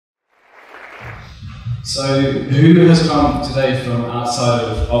So, who has come today from outside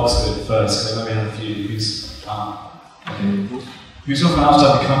of Oxford first? So let me have a few. Who's come from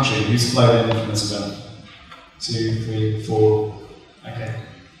outside the country? Who's flown in from this event? 2, 3, 4. Okay.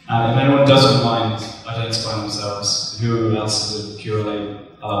 And if anyone doesn't mind identifying themselves, who else is a pure lay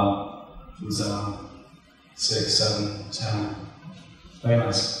from zone 6, 7, 10? Very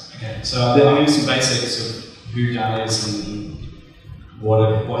nice. Okay. So I'm going to do some basics of who Dan is and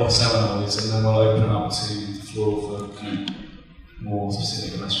what his seminar is, and then we'll open it up to the floor for more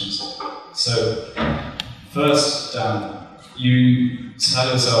specific questions. So, first, Dan, you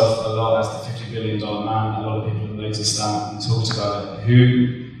tell yourself a lot as the $50 billion man. A lot of people have noticed that and talked about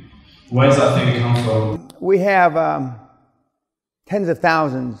it. Where does that figure come from? We have tens of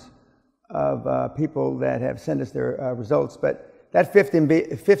thousands of people that have sent us their results, but that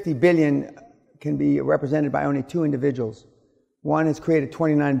 50 billion can be represented by only 2 individuals. One has created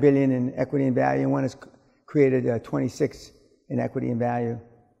 29 billion in equity and value, and one has created 26 in equity and value.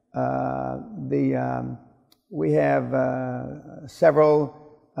 We have several,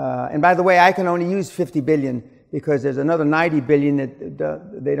 and by the way, I can only use 50 billion because there's another 90 billion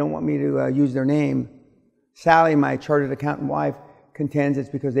that they don't want me to use their name. Sally, my chartered accountant wife, contends it's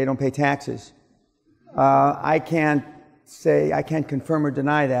because they don't pay taxes. I can't confirm or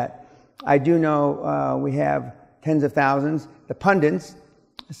deny that. I do know we have tens of thousands. The pundits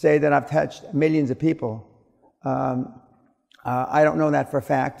say that I've touched millions of people. I don't know that for a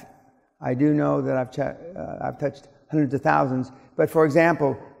fact. I do know that I've touched hundreds of thousands. But for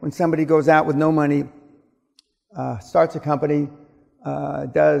example, when somebody goes out with no money, starts a company,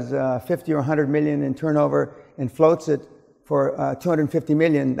 does 50 or 100 million in turnover and floats it for 250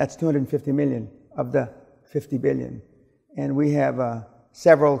 million, that's 250 million of the 50 billion. And we have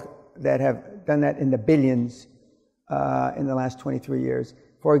several that have done that in the billions in the last 23 years.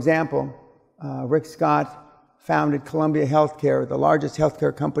 For example, Rick Scott founded Columbia Healthcare, the largest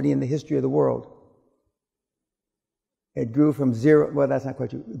healthcare company in the history of the world. It grew from zero, well, that's not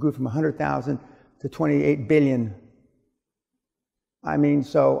quite true. It grew from 100,000 to 28 billion.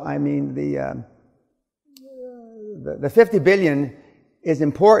 The 50 billion is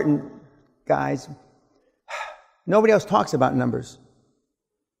important, guys. Nobody else talks about numbers.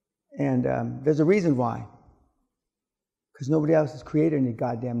 And there's a reason why. Because nobody else has created any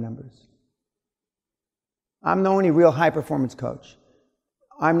goddamn numbers. I'm the only real high-performance coach.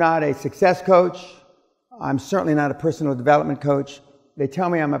 I'm not a success coach. I'm certainly not a personal development coach. They tell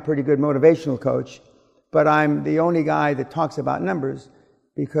me I'm a pretty good motivational coach, but I'm the only guy that talks about numbers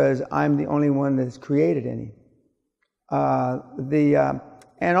because I'm the only one that's created any. And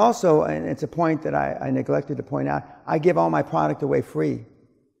also, and it's a point that I neglected to point out, I give all my product away free.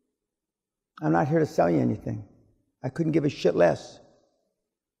 I'm not here to sell you anything. I couldn't give a shit less.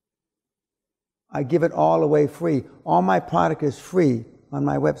 I give it all away free. All my product is free on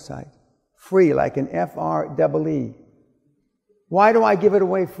my website. Free, like an F-R-E-E. Why do I give it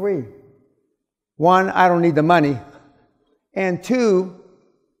away free? One, I don't need the money. And two,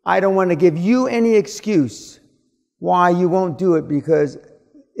 I don't want to give you any excuse why you won't do it because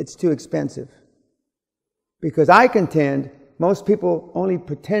it's too expensive. Because I contend most people only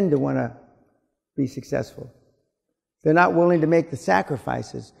pretend to want to be successful. They're not willing to make the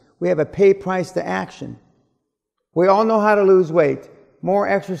sacrifices. We have a pay price to action. We all know how to lose weight. More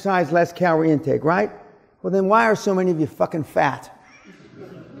exercise, less calorie intake, right? Well, then why are so many of you fucking fat?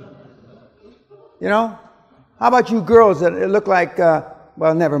 You know? How about you girls that look like,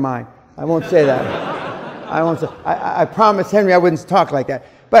 well, never mind. I won't say that. I promised Henry I wouldn't talk like that.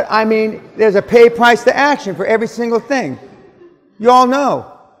 But I mean, there's a pay price to action for every single thing. You all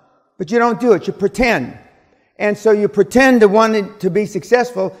know. But you don't do it. You pretend. And so you pretend to want to be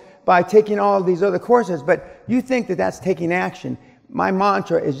successful by taking all these other courses, but you think that that's taking action. My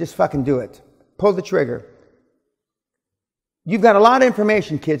mantra is just fucking do it. Pull the trigger. You've got a lot of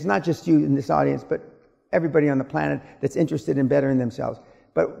information, kids, not just you in this audience, but everybody on the planet that's interested in bettering themselves.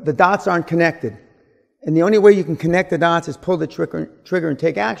 But the dots aren't connected. And the only way you can connect the dots is pull the trigger and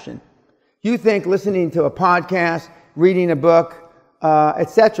take action. You think listening to a podcast, reading a book,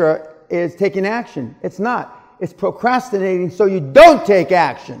 etc., is taking action. It's not. It's procrastinating so you don't take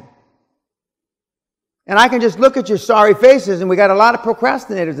action. And I can just look at your sorry faces, and we got a lot of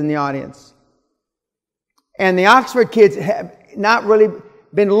procrastinators in the audience. And the Oxford kids have not really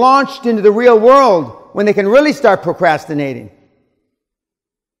been launched into the real world when they can really start procrastinating.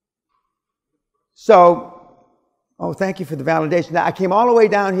 So, oh, thank you for the validation. I came all the way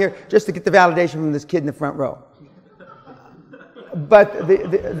down here just to get the validation from this kid in the front row. But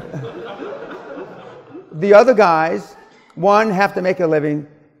the other guys, one, have to make a living,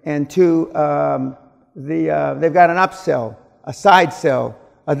 and two, they've got an upsell, a side sell,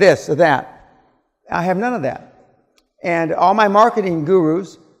 a this, a that. I have none of that. And all my marketing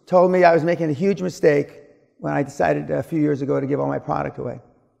gurus told me I was making a huge mistake when I decided a few years ago to give all my product away.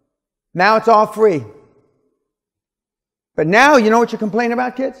 Now it's all free. But now, you know what you complain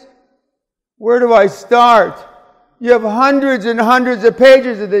about, kids? Where do I start? You have hundreds and hundreds of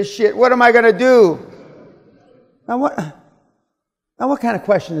pages of this shit. What am I going to do? Now what kind of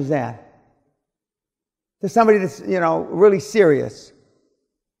question is that? To somebody that's, really serious.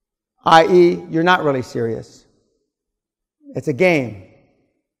 I.e., you're not really serious. It's a game.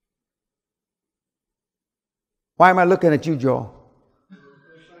 Why am I looking at you, Joel?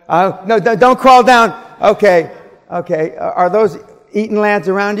 No, don't crawl down. Okay. Are those Eaton lads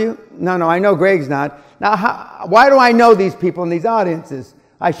around you? No, I know Greg's not. Now, why do I know these people in these audiences?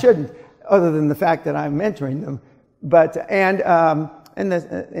 I shouldn't, other than the fact that I'm mentoring them. But I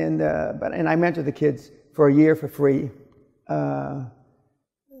mentor the kids for a year for free.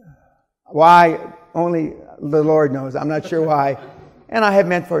 Why? Only the Lord knows. I'm not sure why. And I have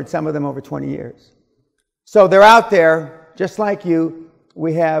mentored some of them over 20 years. So they're out there, just like you.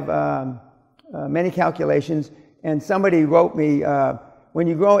 We have many calculations. And somebody wrote me, when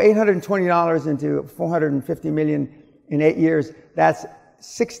you grow $820 into $450 million in 8 years, that's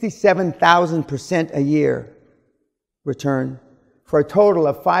 67,000% a year return for a total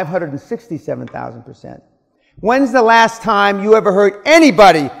of 567,000%. When's the last time you ever heard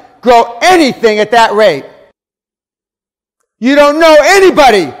anybody grow anything at that rate? You don't know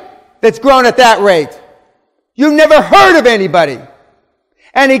anybody that's grown at that rate. You've never heard of anybody.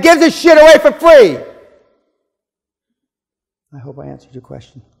 And he gives his shit away for free. I hope I answered your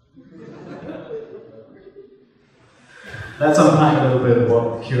question. Let's unpack a little bit of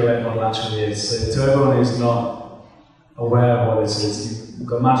what the Curaleaf model actually is. So to everyone who's not aware of what this is, you've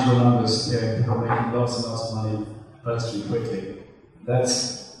got magical numbers, people making lots and lots of money relatively quickly.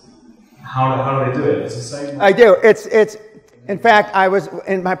 That's how do they do it? It's the same. I do. It's. In fact, I was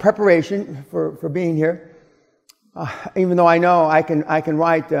in my preparation for being here. Even though I know I can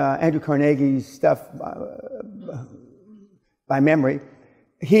write Andrew Carnegie's stuff by memory,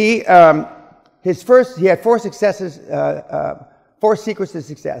 he had 4 successes, 4 secrets to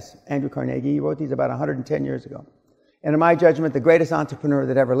success. Andrew Carnegie, he wrote these about 110 years ago. And in my judgment, the greatest entrepreneur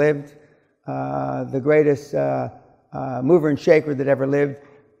that ever lived, the greatest mover and shaker that ever lived,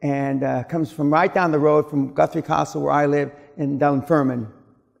 and comes from right down the road from Guthrie Castle, where I live, in Dunfermline.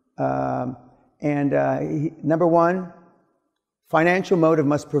 Number 1, financial motive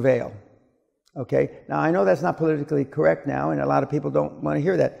must prevail. Okay? Now, I know that's not politically correct now, and a lot of people don't want to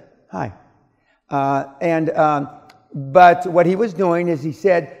hear that. Hi. But what he was doing is he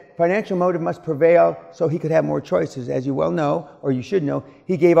said financial motive must prevail so he could have more choices. As you well know, or you should know,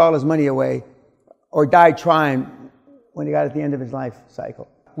 he gave all his money away or died trying when he got at the end of his life cycle.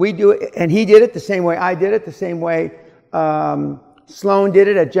 We do it, and he did it the same way I did it, the same way Sloan did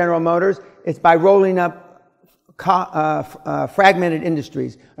it at General Motors. It's by rolling up fragmented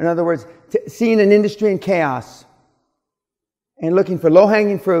industries. In other words, seeing an industry in chaos and looking for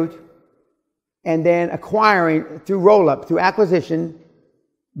low-hanging fruit, and then acquiring through roll-up, through acquisition,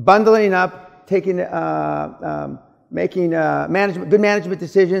 bundling up, making good management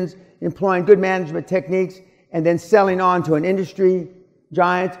decisions, employing good management techniques, and then selling on to an industry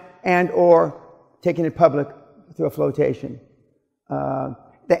giant and or taking it public through a flotation.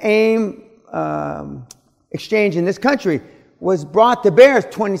 The AIM exchange in this country was brought to bear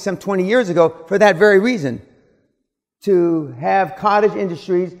 20 years ago for that very reason, to have cottage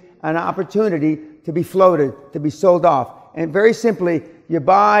industries an opportunity to be floated, to be sold off. And very simply, you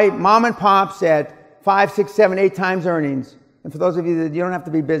buy mom and pops at 5, 6, 7, 8 times earnings. And for those of you that you don't have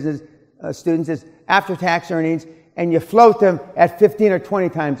to be business students, it's after-tax earnings, and you float them at 15 or 20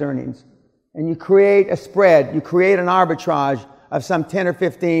 times earnings. And you create a spread, you create an arbitrage of some 10 or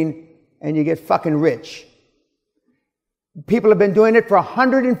 15, and you get fucking rich. People have been doing it for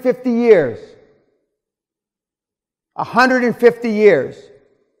 150 years. 150 years.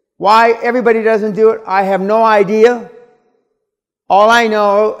 Why everybody doesn't do it, I have no idea. All I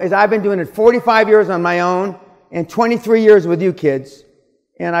know is I've been doing it 45 years on my own and 23 years with you kids,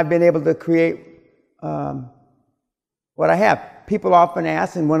 and I've been able to create what I have. People often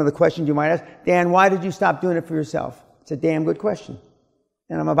ask, and one of the questions you might ask, Dan, why did you stop doing it for yourself? It's a damn good question,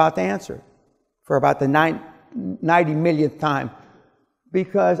 and I'm about to answer it for about the 90 millionth time,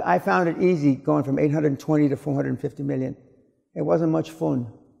 because I found it easy going from 820 to 450 million. It wasn't much fun.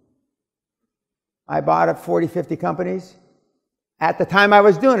 I bought up 40, 50 companies. At the time I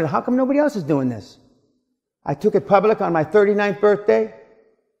was doing it, how come nobody else is doing this? I took it public on my 39th birthday.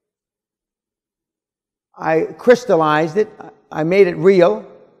 I crystallized it. I made it real.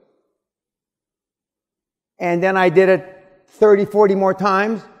 And then I did it 30, 40 more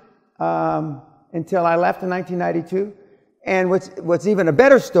times until I left in 1992. And what's even a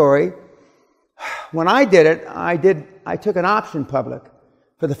better story, when I did it, I took an option public.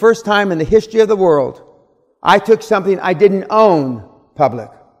 For the first time in the history of the world, I took something I didn't own public.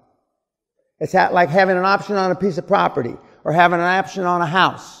 It's like having an option on a piece of property or having an option on a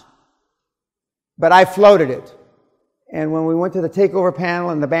house. But I floated it. And when we went to the takeover panel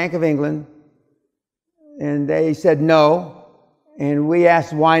in the Bank of England, and they said no, and we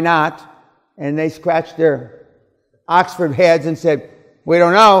asked why not, and they scratched their Oxford heads and said, we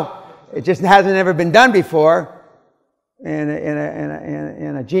don't know. It just hasn't ever been done before. And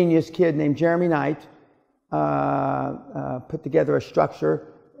a genius kid named Jeremy Knight put together a structure,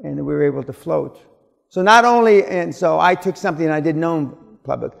 and we were able to float. So not only, and so I took something I didn't own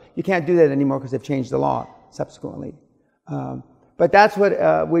public. You can't do that anymore because they've changed the law subsequently. But that's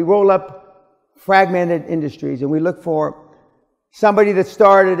what we roll up fragmented industries, and we look for somebody that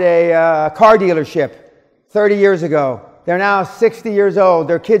started a car dealership 30 years ago. They're now 60 years old.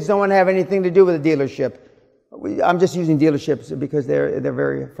 Their kids don't want to have anything to do with a dealership. I'm just using dealerships because they're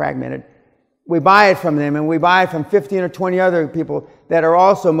very fragmented. We buy it from them, and we buy it from 15 or 20 other people that are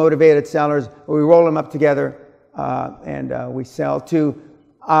also motivated sellers. We roll them up together, and we sell to.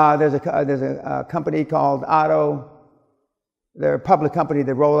 There's a company called Otto. They're a public company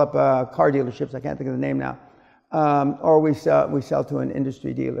that roll up car dealerships. I can't think of the name now. Or we sell to an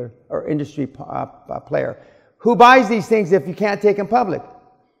industry dealer or industry player. Who buys these things if you can't take them public?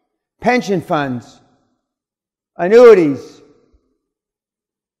 Pension funds, annuities,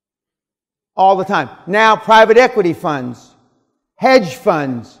 all the time. Now private equity funds, hedge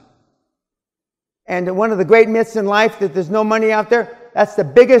funds. And one of the great myths in life that there's no money out there, that's the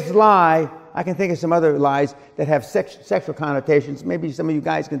biggest lie. I can think of some other lies that have sexual connotations. Maybe some of you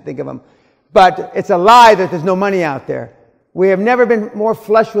guys can think of them. But it's a lie that there's no money out there. We have never been more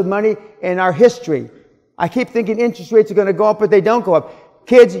flush with money in our history. I keep thinking interest rates are going to go up, but they don't go up.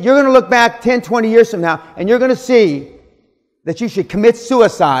 Kids, you're going to look back 10, 20 years from now, and you're going to see that you should commit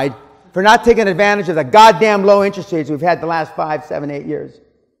suicide for not taking advantage of the goddamn low interest rates we've had the last 5, 7, 8 years.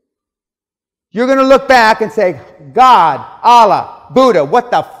 You're going to look back and say, God, Allah, Buddha, what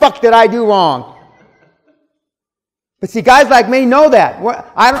the fuck did I do wrong? But see, guys like me know that.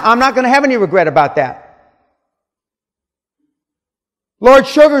 I'm not going to have any regret about that. Lord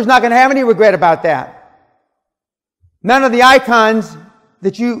Sugar's not going to have any regret about that. None of the icons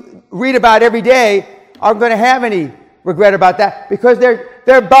that you read about every day are going to have any regret about that because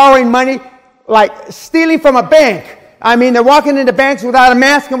they're borrowing money like stealing from a bank. I mean, they're walking into banks without a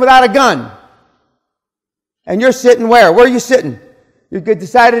mask and without a gun. And you're sitting where? Where are you sitting? You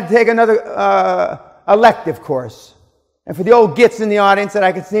decided to take another elective course. And for the old gits in the audience that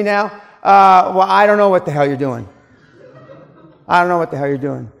I can see now, well, I don't know what the hell you're doing. I don't know what the hell you're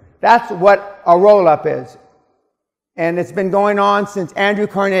doing. That's what a roll-up is. And it's been going on since Andrew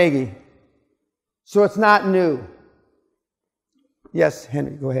Carnegie. So it's not new. Yes,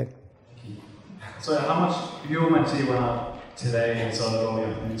 Henry, go ahead. So how much, if your mentee went out today and started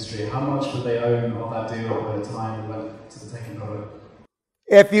rolling up the industry, how much would they own of that deal by the time it went to the taking public?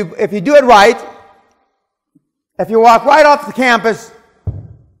 If you do it right, if you walk right off the campus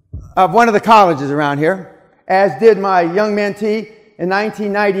of one of the colleges around here, as did my young mentee in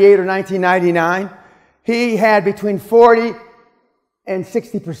 1998 or 1999, he had between 40 and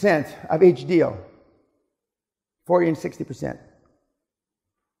 60% of each deal. 40 and 60%.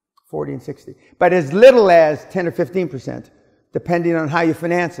 40 and 60. But as little as 10 or 15%, depending on how you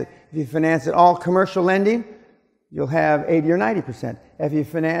finance it. If you finance it all commercial lending, you'll have 80 or 90%. If you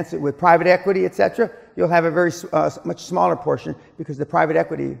finance it with private equity, etc., you'll have a very much smaller portion because the private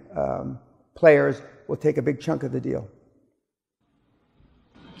equity players will take a big chunk of the deal.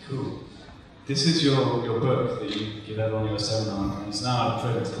 Cool. This is your book that you give everyone your seminar, and it's now out of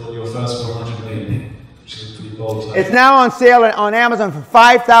print. It's called Your First 400 Million, which is a pretty bold title. It's now on sale on Amazon for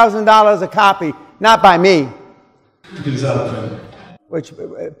 $5,000 a copy, not by me. Because it's out of print. Which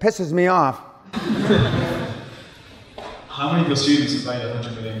pisses me off. How many of your students have made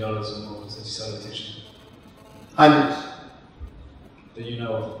 $100 million or more since you started teaching? Hundreds. That you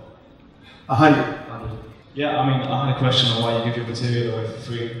know of? 100. Yeah, I mean, I had a question on why you give your material away for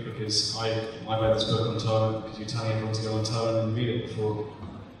free, because I read this book on Tone, because you're telling everyone to go on Tone and read it before.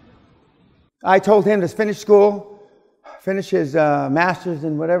 I told him to finish school, finish his master's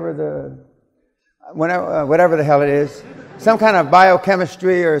in whatever the hell it is, some kind of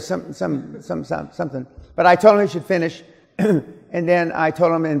biochemistry or something. But I told him he should finish, and And then I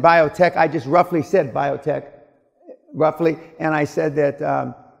told him in biotech, I just roughly said biotech, roughly, and I said that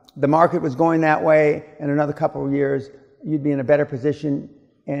the market was going that way. In another couple of years, you'd be in a better position,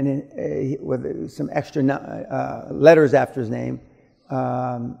 and with some extra letters after his name,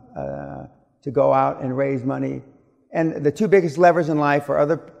 to go out and raise money. And the two biggest levers in life are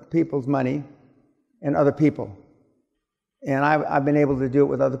other people's money and other people. And I've been able to do it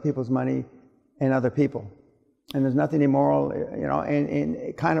with other people's money and other people. And there's nothing immoral, you know,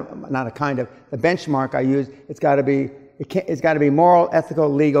 and kind of, not a kind of, the benchmark I use, it's got to be moral, ethical,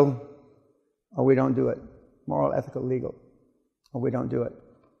 legal, or we don't do it. Moral, ethical, legal, or we don't do it.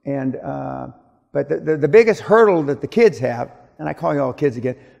 And, but the biggest hurdle that the kids have, and I call you all kids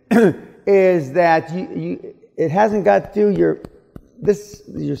again, is that it hasn't got through your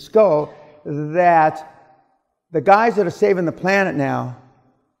skull that the guys that are saving the planet now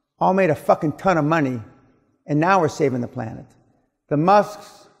all made a fucking ton of money, and now we're saving the planet. The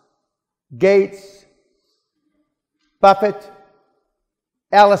Musks, Gates, Buffett,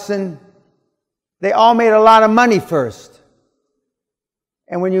 Ellison, they all made a lot of money first.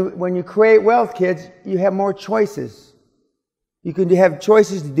 And when you create wealth, kids, you have more choices. You can have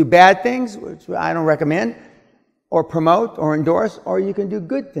choices to do bad things, which I don't recommend, or promote, or endorse, or you can do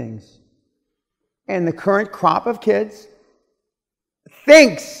good things. And the current crop of kids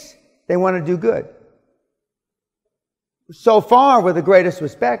thinks they want to do good. So far, with the greatest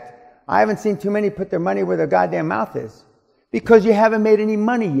respect, I haven't seen too many put their money where their goddamn mouth is, because you haven't made any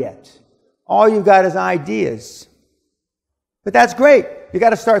money yet. All you got is ideas. But that's great. You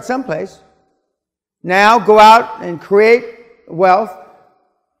got to start someplace. Now go out and create wealth,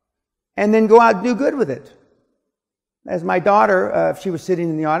 and then go out and do good with it. As my daughter, if she was sitting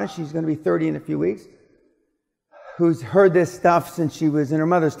in the audience, she's going to be 30 in a few weeks, who's heard this stuff since she was in her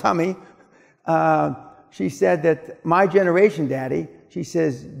mother's tummy, she said that my generation, Daddy, she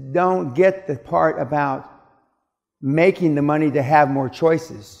says, don't get the part about making the money to have more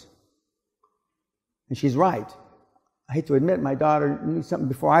choices. And she's right. I hate to admit my daughter knew something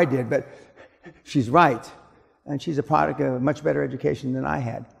before I did, but she's right. And she's a product of a much better education than I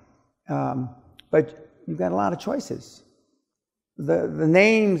had. But you've got a lot of choices. The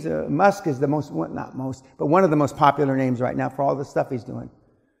names, Musk is the most, well, not most, but one of the most popular names right now for all the stuff he's doing.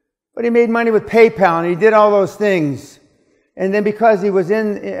 But he made money with PayPal, and he did all those things. And then because he was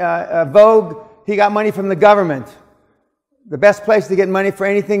in Vogue, he got money from the government. The best place to get money for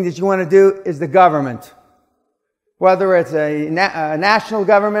anything that you want to do is the government. Whether it's a national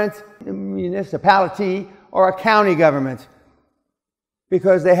government, a municipality, or a county government.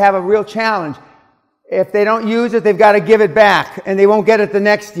 Because they have a real challenge. If they don't use it, they've got to give it back, and they won't get it the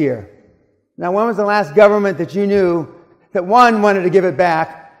next year. Now, when was the last government that you knew that one wanted to give it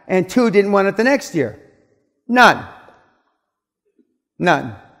back and two didn't want it the next year? None.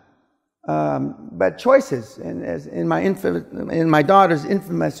 None. But choices, and as in my daughter's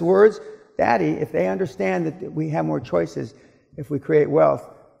infamous words, Daddy, if they understand that we have more choices if we create wealth,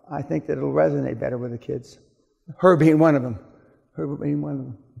 I think that it'll resonate better with the kids. Her being one of them. Her being one of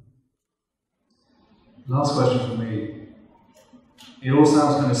them. Last question from me. It all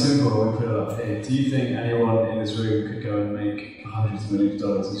sounds kind of simple when we put it up here. Do you think anyone in this room could go and make hundreds of millions of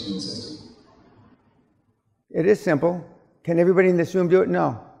dollars each in the system? It is simple. Can everybody in this room do it?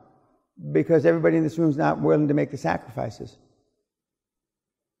 No. Because everybody in this room is not willing to make the sacrifices.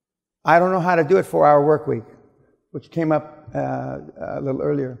 I don't know how to do it 4-hour work week, which came up a little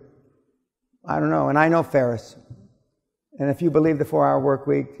earlier. I don't know. And I know Ferris. And if you believe the 4-hour work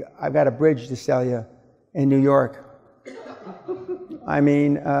week, I've got a bridge to sell you in New York. I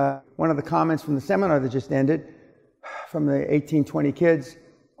mean, one of the comments from the seminar that just ended, from the 18, 20 kids,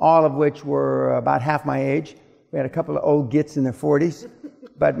 all of which were about half my age. We had a couple of old gits in their 40s,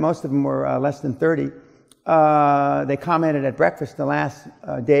 but most of them were less than 30. They commented at breakfast the last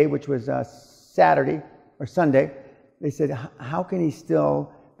day, which was Saturday or Sunday. They said, how can he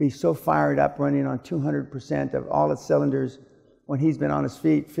still be so fired up running on 200% of all its cylinders when he's been on his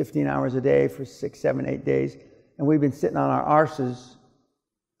feet 15 hours a day for 6, 7, 8 days, and we've been sitting on our arses,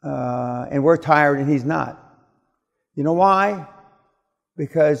 and we're tired and he's not. You know why?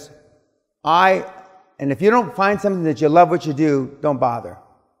 Because and if you don't find something that you love what you do, don't bother.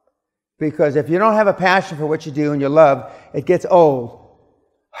 Because if you don't have a passion for what you do and you love, it gets old.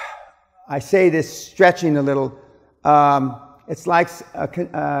 I say this stretching a little. It's like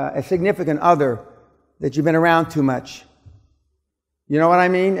a significant other that you've been around too much. You know what I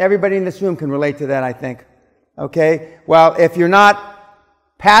mean? Everybody in this room can relate to that, I think. Okay? Well, if you're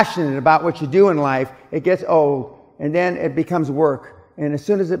not passionate about what you do in life, it gets old, and then it becomes work. And as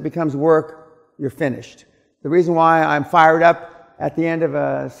soon as it becomes work, you're finished. The reason why I'm fired up at the end of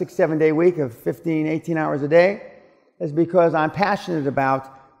a 6-7 day week of 15, 18 hours a day is because I'm passionate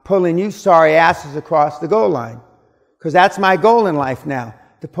about pulling you sorry asses across the goal line. Because that's my goal in life now,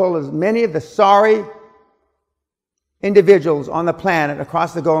 to pull as many of the sorry individuals on the planet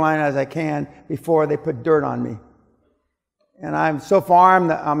across the goal line as I can before they put dirt on me. And I'm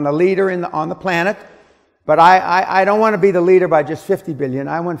the leader on the planet, but I don't want to be the leader by just 50 billion.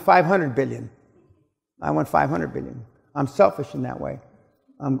 I want 500 billion. I want 500 billion. I'm selfish in that way.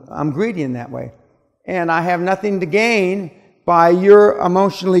 I'm greedy in that way. And I have nothing to gain by your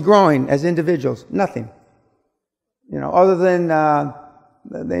emotionally growing as individuals. Nothing. You know, other than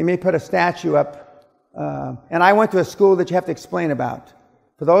they may put a statue up. And I went to a school that you have to explain about.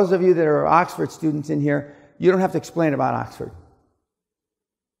 For those of you that are Oxford students in here, you don't have to explain about Oxford.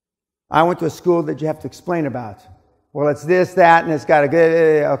 I went to a school that you have to explain about. Well, it's this, that, and it's got a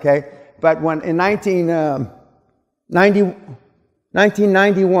good, okay. But when in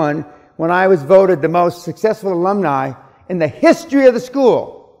 1991, when I was voted the most successful alumni in the history of the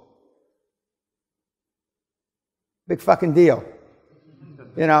school, big fucking deal.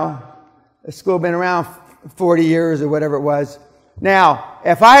 You know, the school had been around 40 years or whatever it was. Now,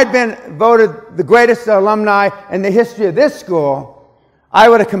 if I had been voted the greatest alumni in the history of this school, I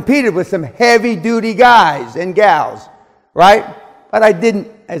would have competed with some heavy-duty guys and gals, right? But I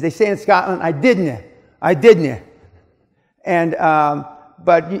didn't. As they say in Scotland, I didn't. And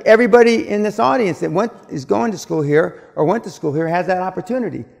but everybody in this audience that is going to school here or went to school here has that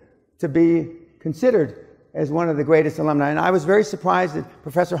opportunity to be considered as one of the greatest alumni. And I was very surprised that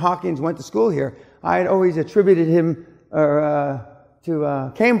Professor Hawkins went to school here. I had always attributed him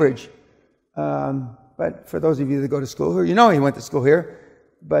to Cambridge. But for those of you that go to school here, you know he went to school here.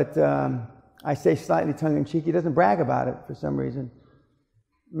 But I say slightly tongue-in-cheek. He doesn't brag about it for some reason.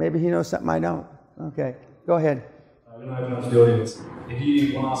 Maybe he knows something I don't. Okay, go ahead. We're going to open up to the audience. If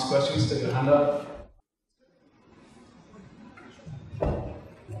you want to ask questions, stick your hand up.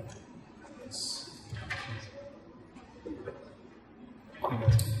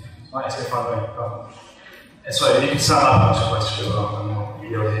 Right, let's go far away. Sorry, you can stand up and ask a question as well, and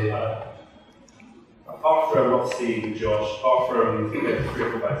you'll hear. Apart from not seeing Josh, apart from 3 or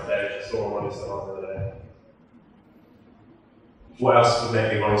 4 backstage, I saw one of the other day. What else would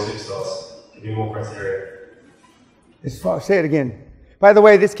make me one of the superstars? Give me more criteria. Say it again. By the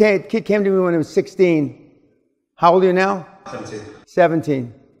way, this kid came to me when he was 16. How old are you now? 17.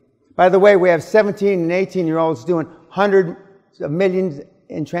 17. By the way, we have 17 and 18-year-olds doing hundreds of millions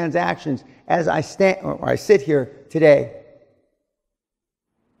in transactions as I sit here today.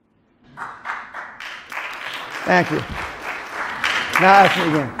 Thank you. Now ask me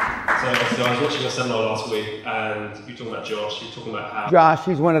again. So I was watching a seminar last week, and you were talking about Josh. You were talking about how Josh,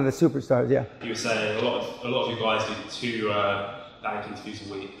 he's one of the superstars. Yeah. You were saying a lot of you guys do 2 bank interviews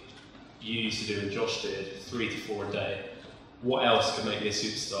a week. You used to do, and Josh did 3 to 4 a day. What else could make me a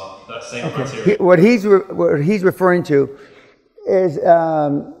superstar? That same criteria. What he's referring to is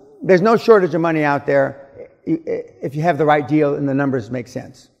there's no shortage of money out there if you have the right deal and the numbers make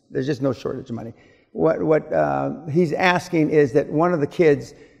sense. There's just no shortage of money. What he's asking is that one of the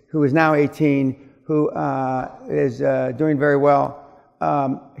kids who is now 18, who is doing very well,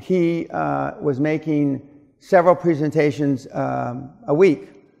 he was making several presentations a week.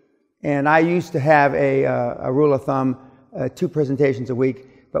 And I used to have a rule of thumb, 2 presentations a week.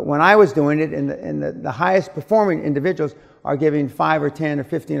 But when I was doing it, and the highest performing individuals are giving 5 or 10 or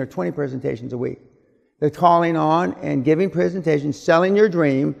 15 or 20 presentations a week. They're calling on and giving presentations, selling your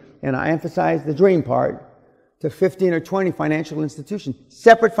dream, and I emphasize the dream part, to 15 or 20 financial institutions,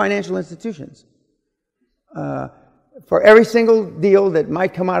 separate financial institutions. For every single deal that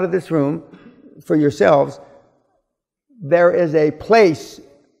might come out of this room for yourselves, there is a place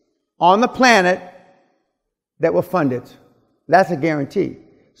on the planet that will fund it. That's a guarantee.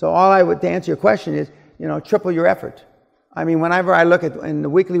 So all I would, to answer your question is, triple your effort. I mean, whenever I look at in the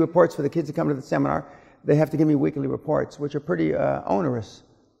weekly reports for the kids that come to the seminar, they have to give me weekly reports, which are pretty onerous,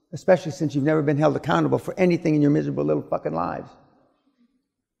 especially since you've never been held accountable for anything in your miserable little fucking lives.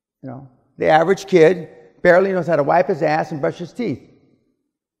 The average kid barely knows how to wipe his ass and brush his teeth.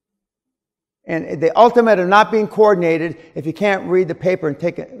 And the ultimate of not being coordinated if you can't read the paper and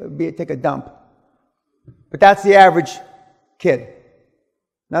take a dump. But that's the average kid.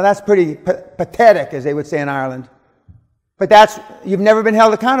 Now that's pretty pathetic, as they would say in Ireland. But you've never been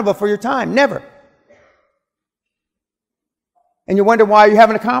held accountable for your time. Never. And you wonder why you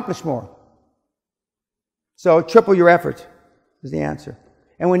haven't accomplished more. So triple your effort is the answer.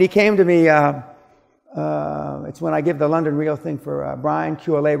 And when he came to me, it's when I give the London Real thing for Brian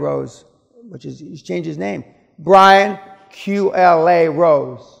QLA Rose, which is, he's changed his name. Brian, QLA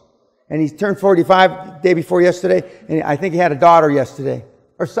Rose. And he's turned 45 the day before yesterday, and I think he had a daughter yesterday,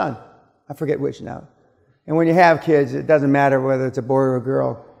 or son. I forget which now. And when you have kids, it doesn't matter whether it's a boy or a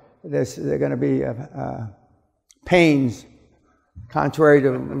girl. They're going to be pains, contrary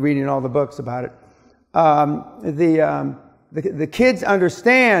to reading all the books about it. The kids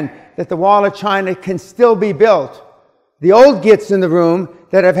understand that the Wall of China can still be built. The old gits in the room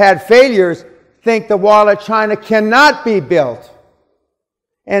that have had failures think the Wall of China cannot be built.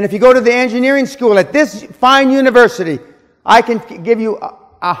 And if you go to the engineering school at this fine university, I can give you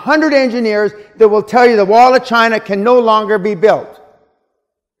 100 engineers that will tell you the Wall of China can no longer be built.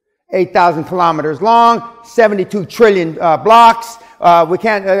 8,000 kilometers long, 72 trillion blocks. We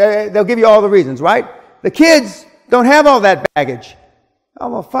can't. They'll give you all the reasons, right? The kids don't have all that baggage. Oh,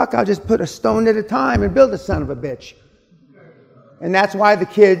 well, fuck, I'll just put a stone at a time and build a son of a bitch. And that's why the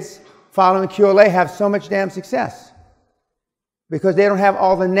kids following QLA have so much damn success. Because they don't have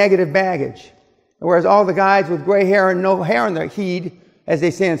all the negative baggage. Whereas all the guys with gray hair and no hair in their head, as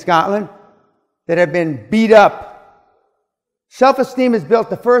they say in Scotland, that have been beat up. Self-esteem is built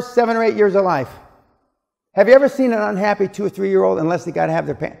the first 7 or 8 years of life. Have you ever seen an unhappy 2 or 3 year old, unless they got to have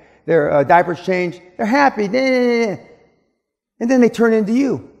their diapers changed? They're happy. And then they turn into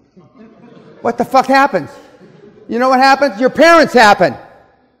you. What the fuck happens? You know what happens? Your parents happen.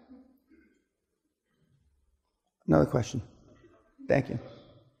 Another question. Thank you.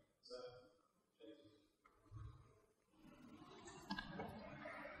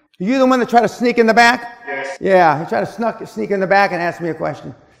 Are you the one that tried to sneak in the back? Yes. Yeah, he tried to sneak in the back and ask me a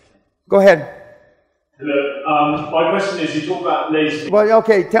question. Go ahead. Hello. My question is, you talk about lazy. Well,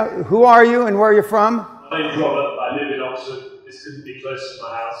 okay, who are you and where you're from? My name's Robert. I live in Oxford. This couldn't be closer to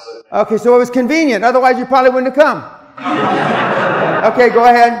my house. So. Okay, so it was convenient. Otherwise, you probably wouldn't have come. Okay, go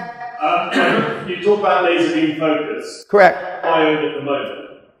ahead. You talk about laser beam focus. Correct. I own at the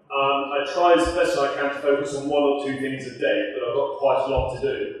moment. I try as best I can to focus on 1 or 2 things a day, but I've got quite a lot to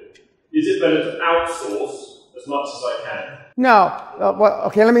do. Is it better to outsource as much as I can? No. Well,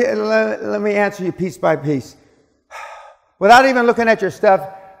 okay, let me answer you piece by piece. Without even looking at your stuff,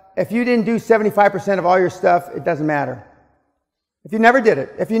 if you didn't do 75% of all your stuff, it doesn't matter. If you never did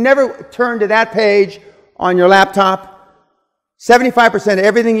it, if you never turned to that page on your laptop, 75% of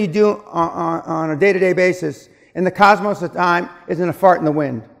everything you do on a day-to-day basis in the cosmos of time isn't a fart in the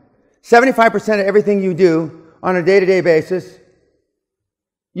wind. 75% of everything you do on a day-to-day basis,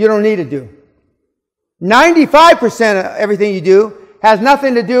 you don't need to do. 95% of everything you do has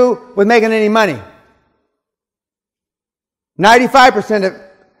nothing to do with making any money. 95% of,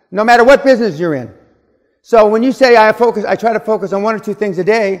 no matter what business you're in. So when you say I try to focus on 1 or 2 things a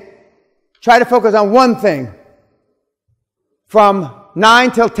day, try to focus on one thing from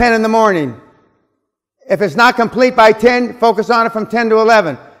 9 till 10 in the morning. If it's not complete by 10, focus on it from 10 to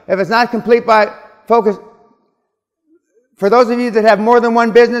 11. If it's not complete focus. For those of you that have more than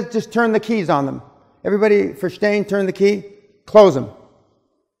one business, just turn the keys on them. Everybody, for staying, turn the key, close them.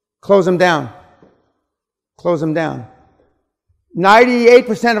 Close them down. Close them down.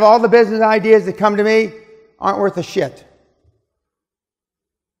 98% of all the business ideas that come to me aren't worth a shit.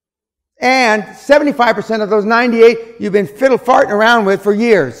 And 75% of those 98 you've been fiddle-farting around with for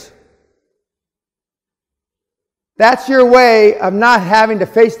years. That's your way of not having to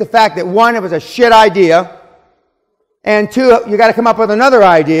face the fact that 1, it was a shit idea, and 2, you got to come up with another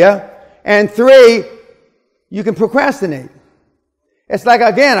idea, and 3, you can procrastinate. It's like,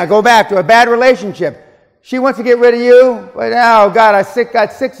 again, I go back to a bad relationship. She wants to get rid of you, but oh God, I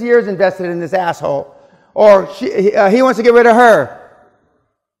got 6 years invested in this asshole. Or he wants to get rid of her.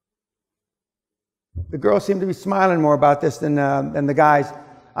 The girls seem to be smiling more about this than the guys.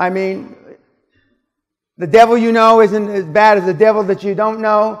 I mean, the devil you know isn't as bad as the devil that you don't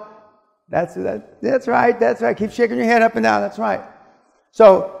know. That's right. That's right. Keep shaking your head up and down. That's right.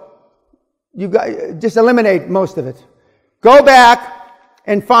 So you got just eliminate most of it. Go back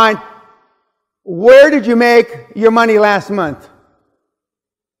and find, where did you make your money last month?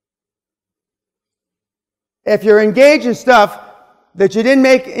 If you're engaged in stuff that you didn't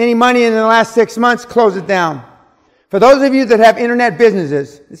make any money in the last 6 months, close it down. For those of you that have internet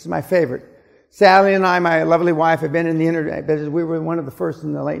businesses, this is my favorite. Sally and I, my lovely wife, have been in the internet business. We were one of the first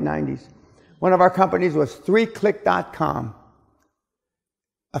in the late 90s. One of our companies was 3click.com.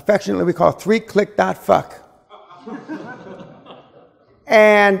 Affectionately, we call it 3click.fuck.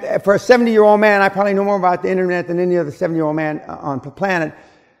 And for a 70-year-old man, I probably know more about the internet than any other 70-year-old man on the planet.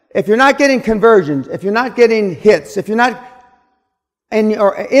 If you're not getting conversions, if you're not getting hits, if you're not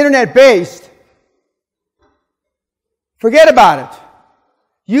or internet-based, forget about it.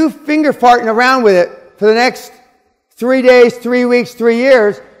 You finger farting around with it for the next 3 days, 3 weeks, 3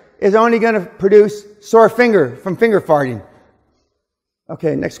 years is only going to produce sore finger from finger farting.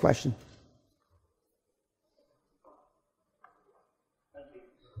 Okay, next question.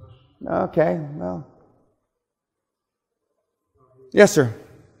 Okay, well. Yes, sir.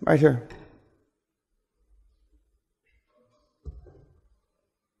 Right here.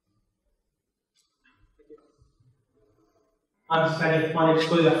 I'm Fanny. My name's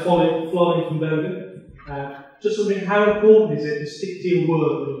Florian from Bergen. Just wondering, how important is it to stick to your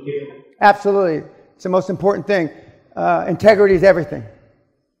word when you give it? Absolutely. It's the most important thing. Integrity is everything.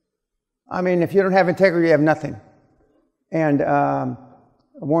 I mean, if you don't have integrity, you have nothing. And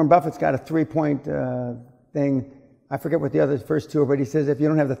Warren Buffett's got a 3-point thing. I forget what the other first two are, but he says if you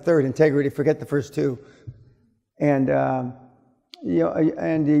don't have the third, integrity, forget the first two. And you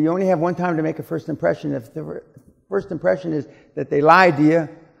only have one time to make a first impression. If the first impression is that they lied to you,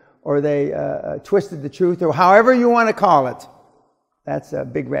 or they twisted the truth, or however you want to call it, that's a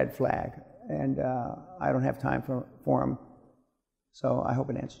big red flag. And I don't have time for them. So I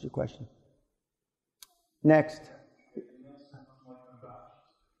hope it answers your question. Next.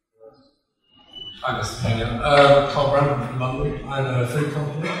 Hi, Mr. Pena. Carl Brandon from London. I'm a food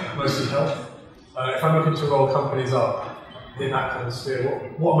company, mostly health. If I'm looking to roll companies up in that kind of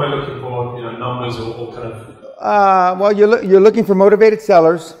sphere, what am I looking for? You know, numbers or kind of? Well, you're looking for motivated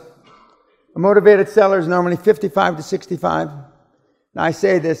sellers. A motivated seller is normally 55 to 65. Now, I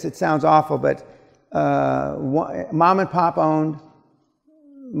say this, it sounds awful, but mom and pop owned.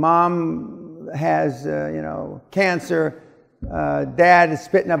 Mom has, cancer. Dad is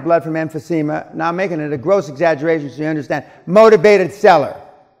spitting up blood from emphysema. Now I'm making it a gross exaggeration so you understand. Motivated seller.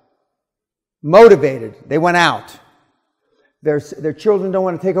 Motivated. They went out. Their children don't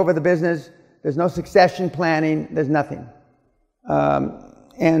want to take over the business. There's no succession planning. There's nothing.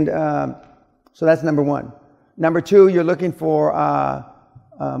 So that's number one. Number two, you're looking for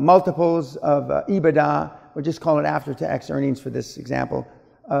multiples of EBITDA. We'll just call it after-tax earnings for this example,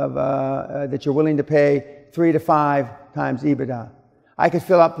 of that you're willing to pay 3 to 5 times EBITDA. I could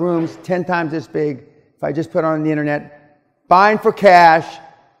fill up rooms 10 times this big if I just put on the internet, buying for cash,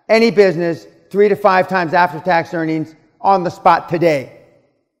 any business, 3 to 5 times after-tax earnings on the spot today.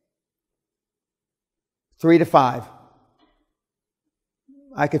 3 to 5.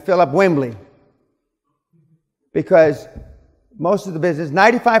 I could fill up Wembley because most of the business,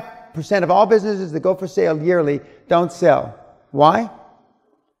 95% of all businesses that go for sale yearly don't sell. Why?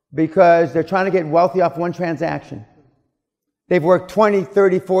 Because they're trying to get wealthy off one transaction. They've worked 20,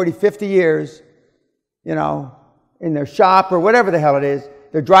 30, 40, 50 years, in their shop or whatever the hell it is,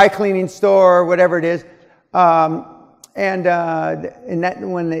 their dry cleaning store or whatever it is. And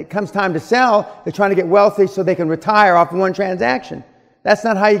when it comes time to sell, they're trying to get wealthy so they can retire off one transaction. That's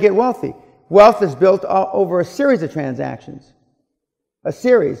not how you get wealthy. Wealth is built over a series of transactions. A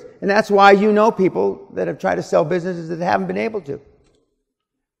series. And that's why you know people that have tried to sell businesses that haven't been able to.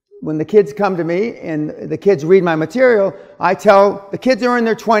 When the kids come to me and the kids read my material, I tell the kids who are in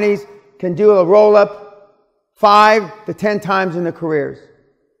their 20s can do a roll-up 5 to 10 times in their careers.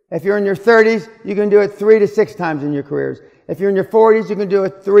 If you're in your 30s, you can do it 3 to 6 times in your careers. If you're in your 40s, you can do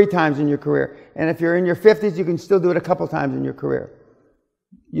it 3 times in your career. And if you're in your 50s, you can still do it a couple times in your career.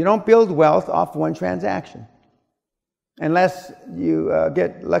 You don't build wealth off one transaction. Unless you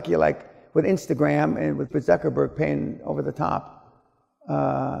get lucky like with Instagram and with Zuckerberg paying over the top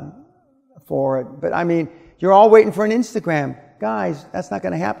for it. But I mean, you're all waiting for an Instagram. Guys, that's not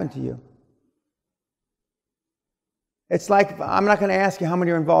going to happen to you. It's like, I'm not going to ask you how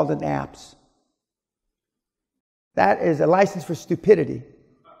many are involved in apps. That is a license for stupidity.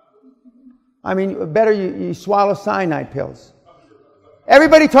 I mean, better you swallow cyanide pills.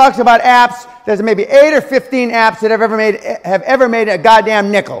 Everybody talks about apps. There's maybe 8 or 15 apps that have ever made a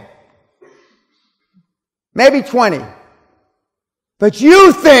goddamn nickel. Maybe 20. But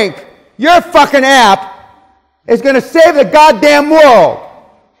you think your fucking app is going to save the goddamn world.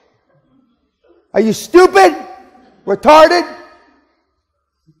 Are you stupid? Retarded?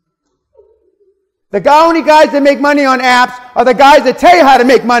 The only guys that make money on apps are the guys that tell you how to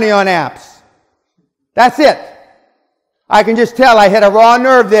make money on apps. That's it. I can just tell I hit a raw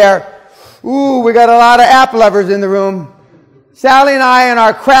nerve there. Ooh, we got a lot of app lovers in the room. Sally and I and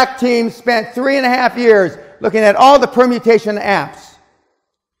our crack team spent 3.5 years looking at all the permutation apps.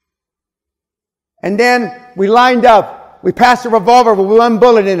 And then we lined up. We passed a revolver with one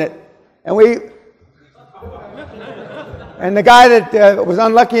bullet in it. And the guy that was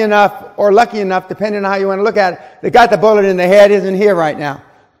unlucky enough, or lucky enough, depending on how you want to look at it, that got the bullet in the head isn't here right now.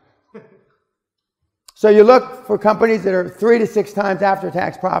 So you look for companies that are 3 to 6 times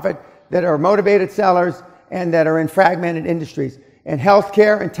after-tax profit, that are motivated sellers, and that are in fragmented industries. And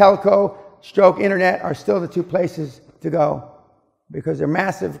healthcare and telco, stroke internet are still the two places to go because they're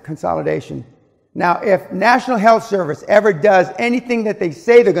massive consolidation. Now, if National Health Service ever does anything that they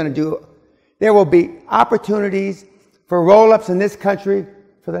say they're going to do, there will be opportunities for roll-ups in this country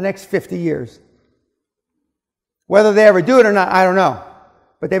for the next 50 years. Whether they ever do it or not, I don't know.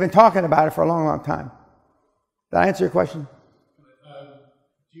 But they've been talking about it for a long, long time. Did I answer your question?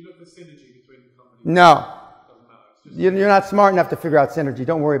 Do you look for synergy between the companies? No. You're not smart enough to figure out synergy.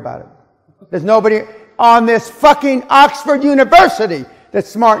 Don't worry about it. There's nobody on this fucking Oxford University that's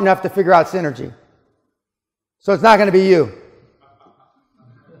smart enough to figure out synergy. So it's not going to be you.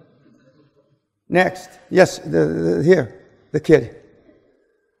 Next. Yes, here, the kid.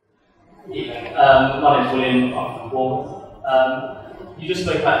 My name's William. I'm from Bournemouth. You just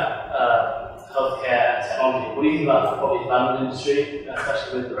spoke about healthcare and technology. What do you think about the property development industry,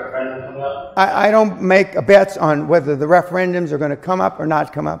 especially with the referendum coming up? I don't make bets on whether the referendums are going to come up or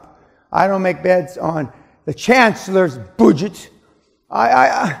not come up. I don't make bets on the Chancellor's budget.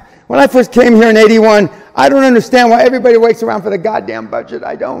 When I first came here in '81, I don't understand why everybody waits around for the goddamn budget.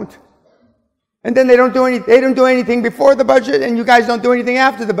 I don't. And then they don't do anything before the budget, and you guys don't do anything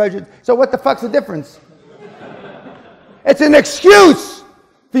after the budget. So what the fuck's the difference? It's an excuse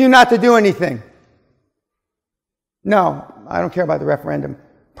for you not to do anything. No, I don't care about the referendum.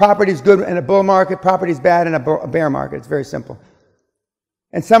 Property's good in a bull market, property's bad in a bear market. It's very simple.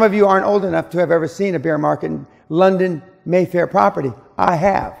 And some of you aren't old enough to have ever seen a bear market in London Mayfair property. I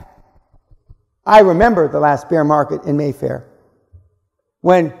have. I remember the last bear market in Mayfair,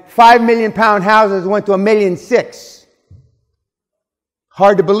 when £5 million houses went to $1.6 million.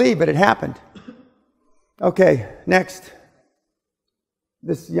 Hard to believe, but it happened. Okay, next.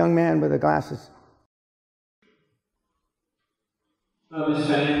 This young man with the glasses. Mr.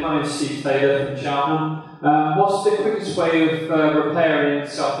 Fennick, my name is Steve Taylor from Cheltenham. What's the quickest way of repairing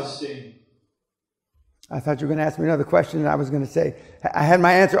self-esteem? I thought you were going to ask me another question, and I was going to say, I had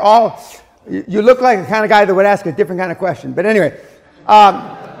my answer all. You look like the kind of guy that would ask a different kind of question. But anyway,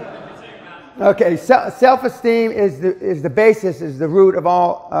 okay, self-esteem is the basis, is the root of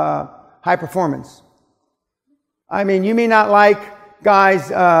all high performance. I mean, you may not like guys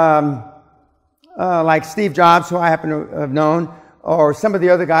like Steve Jobs, who I happen to have known, or some of the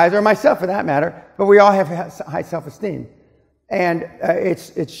other guys, or myself for that matter, but we all have high self-esteem. And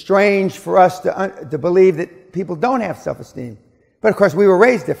it's strange for us to believe that people don't have self-esteem. But of course, we were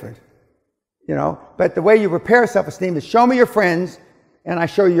raised different, you know. But the way you repair self-esteem is show me your friends, and I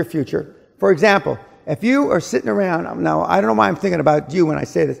show you your future. For example, if you are sitting around, now I don't know why I'm thinking about you when I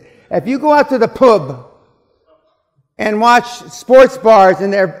say this. If you go out to the pub and watch sports bars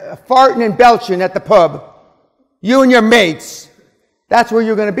and they're farting and belching at the pub, you and your mates, that's where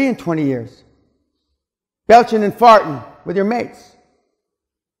you're going to be in 20 years. Belching and farting with your mates.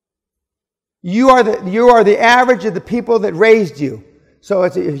 You are the average of the people that raised you. So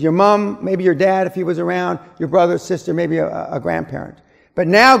it's your mom, maybe your dad if he was around, your brother, sister, maybe a grandparent. But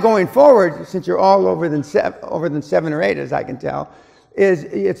now going forward, since you're all over than 7 or 8, as I can tell,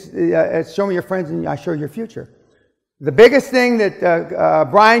 it's show me your friends and I show you your future. The biggest thing that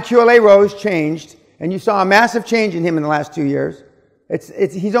Brian QLA Rose changed, and you saw a massive change in him in the last 2 years,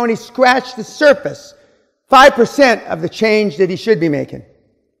 he's only scratched the surface, 5% of the change that he should be making.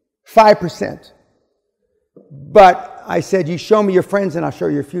 5%. But I said, you show me your friends and I'll show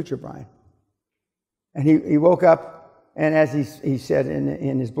you your future, Brian. And he woke up, and as he said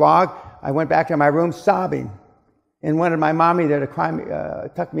in his blog, I went back to my room sobbing and wanted my mommy there to cry me,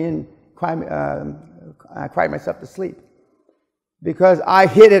 tuck me in, I cried myself to sleep. Because I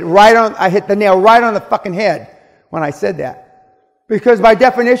hit the nail right on the fucking head when I said that. Because by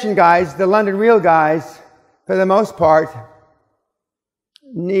definition, guys, the London Real guys, for the most part,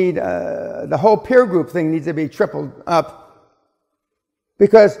 need, the whole peer group thing needs to be tripled up.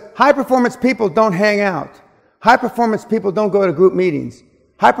 Because high performance people don't hang out. High performance people don't go to group meetings.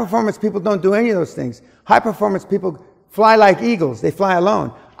 High performance people don't do any of those things. High performance people fly like eagles. They fly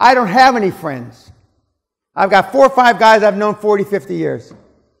alone. I don't have any friends. I've got 4 or 5 guys I've known 40, 50 years.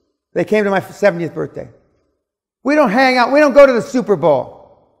 They came to my 70th birthday. We don't hang out. We don't go to the Super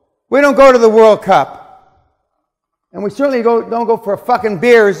Bowl. We don't go to the World Cup. And we certainly don't go for fucking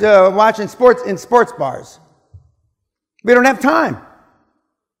beers watching sports in sports bars. We don't have time.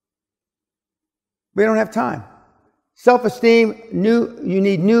 We don't have time. Self-esteem, you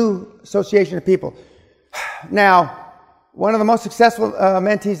need new association of people. Now, one of the most successful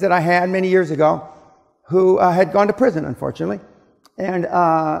mentees that I had many years ago, who had gone to prison, unfortunately, and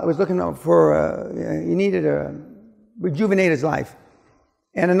was looking for, he needed to rejuvenate his life.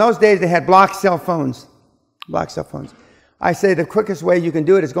 And in those days, they had block cell phones. Block cell phones. I say the quickest way you can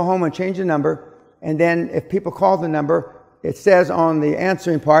do it is go home and change the number, and then if people call the number, it says on the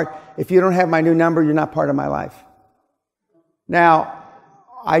answering part, if you don't have my new number, you're not part of my life. Now,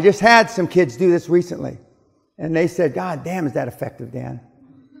 I just had some kids do this recently, and they said, God damn, is that effective, Dan?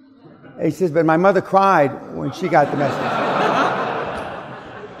 And he says, but my mother cried when she got the message.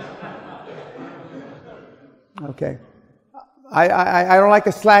 Okay. I don't like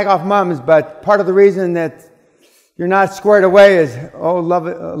to slag off mums, but part of the reason that you're not squared away is, oh,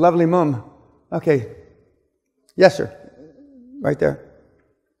 lovely mum. Okay. Yes, sir. Right there.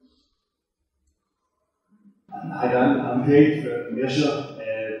 Hi, Dan. I'm Craig from Ayrshire.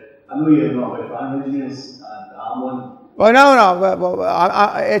 I know you're not a fan of engineers, and I'm one. Well, no. Well,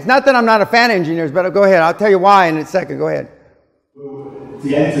 it's not that I'm not a fan of engineers, but go ahead. I'll tell you why in a second. Go ahead. Well, to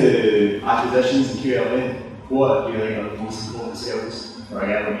get into acquisitions and QLA, what do you think are the most important skills for a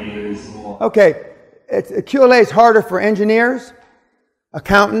young engineers? Okay. QLA is harder for engineers,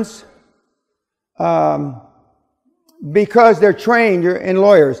 accountants, because they're trained, and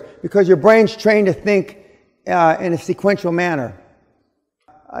lawyers, because your brain's trained to think in a sequential manner.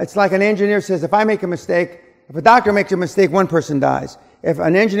 It's like an engineer says, if I make a mistake, if a doctor makes a mistake, one person dies. If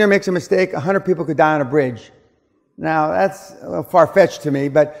an engineer makes a mistake, 100 people could die on a bridge. Now, that's a little far-fetched to me,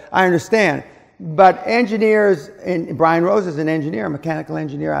 but I understand. But engineers, and Brian Rose is an engineer, a mechanical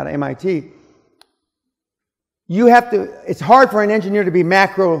engineer out of MIT, it's hard for an engineer to be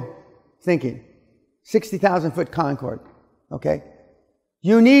macro thinking. 60,000 foot Concorde, okay?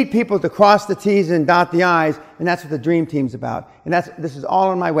 You need people to cross the T's and dot the I's, and that's what the Dream Team's about. And this is all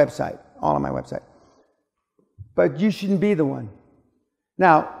on my website, But you shouldn't be the one.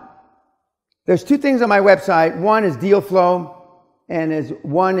 Now, there's two things on my website. One is deal flow, and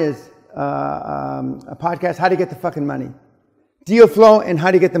one is a podcast, how to get the fucking money. Deal flow and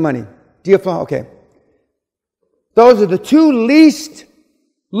how to get the money. Deal flow, okay. Those are the two least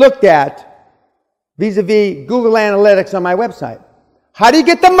looked at vis-a-vis Google Analytics on my website. How do you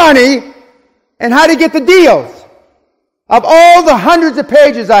get the money and how do you get the deals? Of all the hundreds of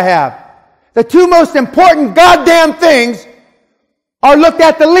pages I have, the two most important goddamn things are looked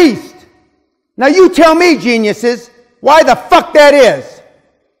at the least. Now you tell me, geniuses, why the fuck that is.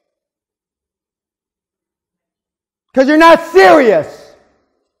 Because you're not serious.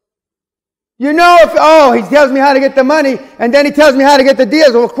 You know, he tells me how to get the money, and then he tells me how to get the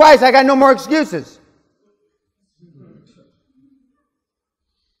deals. Well, Christ, I got no more excuses.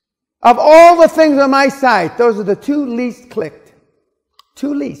 Of all the things on my site, those are the two least clicked.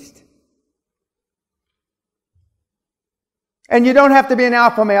 Two least. And you don't have to be an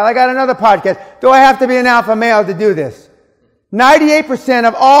alpha male. I got another podcast. Do I have to be an alpha male to do this? 98%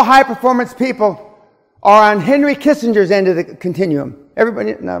 of all high-performance people are on Henry Kissinger's end of the continuum.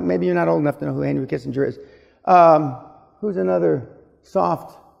 Everybody, now maybe you're not old enough to know who Henry Kissinger is. Who's another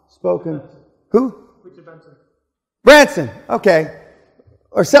soft-spoken? Who? Richard Branson. Branson, okay.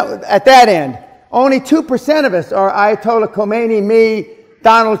 Or something at that end. Only 2% of us are Ayatollah Khomeini, me,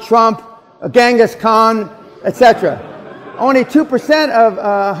 Donald Trump, Genghis Khan, etc. Only 2%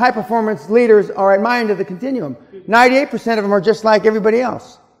 of high-performance leaders are at my end of the continuum. 98% of them are just like everybody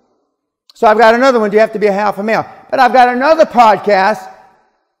else. So I've got another one, do you have to be a alpha male? But I've got another podcast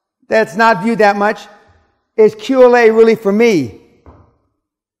that's not viewed that much. Is QLA really for me?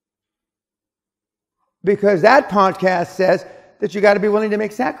 Because that podcast says that you got to be willing to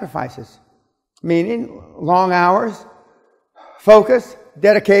make sacrifices. Meaning long hours, focus,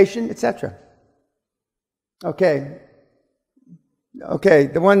 dedication, etc. Okay,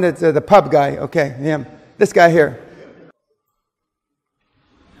 the one that's the pub guy. Okay, him. This guy here.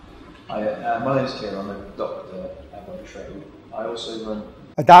 Hi, my name's Kieran. I'm a doctor by trade. I also run...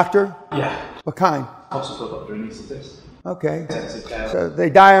 A doctor? Yeah. What kind? Hospital doctor anaesthetist. Okay. So they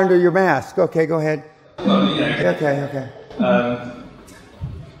die under your mask. Okay, go ahead. Well, yeah. Okay.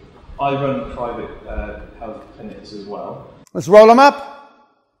 I run private health clinics as well. Let's roll them up.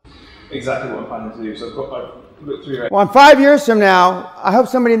 Exactly what I'm planning to do. So I've looked through... Well, in 5 years from now, I hope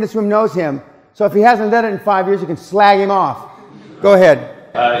somebody in this room knows him. So if he hasn't done it in 5 years, you can slag him off. Go ahead.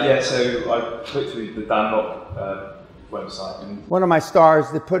 So I looked through the Danlock website. And one of my stars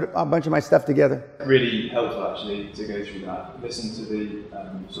that put a bunch of my stuff together. Really helpful, actually, to go through that. Listen to the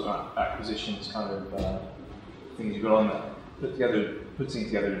sort of acquisitions kind of things you've got on there. Putting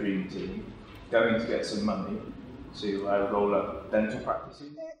together a dream team, going to get some money to roll up dental practices.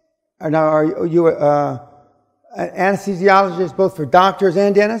 Now, are you an anesthesiologist both for doctors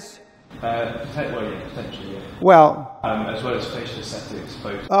and dentists? Potentially, yeah. Well, as well as facial aesthetics,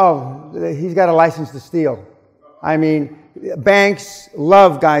 both. Oh, he's got a license to steal. I mean, banks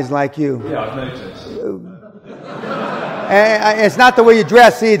love guys like you. Yeah, I've noticed. And it's not the way you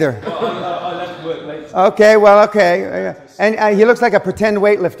dress either. I left work late. Okay, well, okay. And he looks like a pretend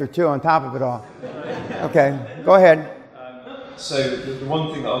weightlifter, too, on top of it all. Okay, go ahead. So the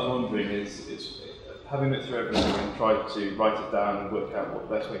one thing that I was wondering is having looked through everything and tried to write it down and work out what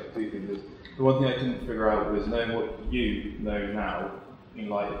the best way to do things is, the one thing I couldn't figure out was knowing what you know now, in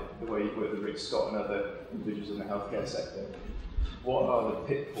light of the way you've worked with Rick Scott and other individuals in the healthcare sector. What are the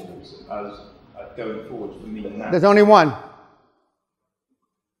pitfalls as going forward for me now? There's only one.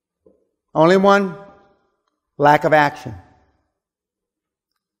 Only one. Lack of action.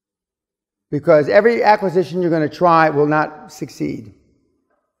 Because every acquisition you're going to try will not succeed.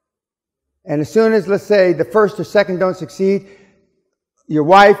 And as soon as, let's say, the first or second don't succeed, your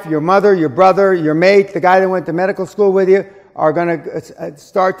wife, your mother, your brother, your mate, the guy that went to medical school with you, are going to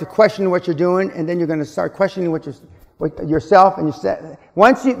start to question what you're doing, and then you're going to start questioning yourself. And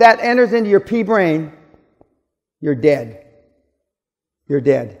once that enters into your pea brain, you're dead. You're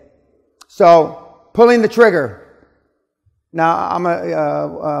dead. So, pulling the trigger. Now,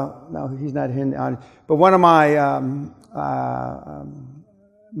 no, he's not in, but one of my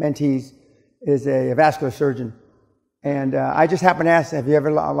mentees is a vascular surgeon. And I just happened to ask him, have you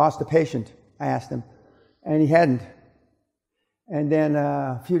ever lost a patient? I asked him. And he hadn't. And then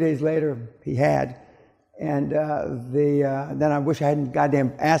a few days later, he had. And then I wish I hadn't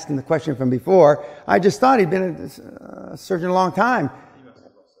goddamn asked him the question from before. I just thought he'd been a surgeon a long time.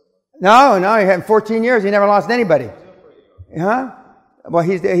 No, he had 14 years. He never lost anybody. Huh? Well,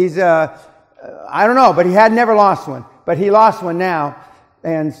 he's I don't know, but he had never lost one. But he lost one now.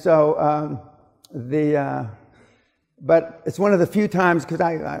 And so but it's one of the few times, because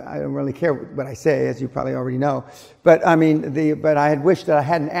I don't really care what I say, as you probably already know. But I mean, but I had wished that I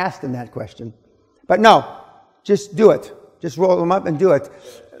hadn't asked him that question. But no, just do it. Just roll them up and do it.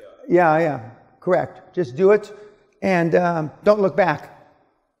 Yeah, correct. Just do it, and don't look back.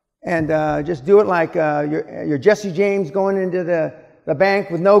 And just do it like you're Jesse James going into the bank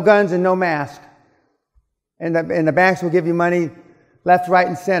with no guns and no mask. And the banks will give you money left, right,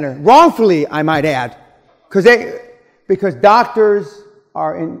 and center. Wrongfully, I might add. Because doctors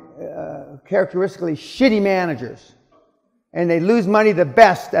are characteristically shitty managers. And they lose money the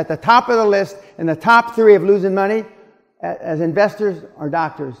best. At the top of the list, and the top three of losing money as investors are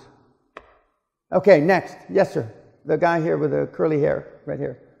doctors. Okay, next. Yes, sir. The guy here with the curly hair, right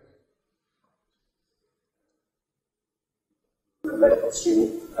here. Medical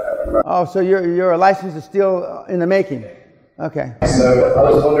student. Oh, so your license is still in the making. Okay. So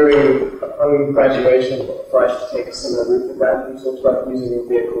I was wondering, upon graduation, for us to take a similar route to that, you talked about using your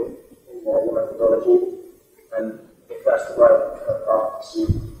vehicle in your methodology, and if that's the right kind of path to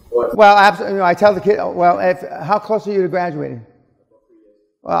pursue. Well, absolutely. I tell the kid, how close are you to graduating?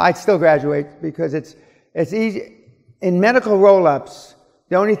 Well, I'd still graduate because it's easy. In medical roll-ups,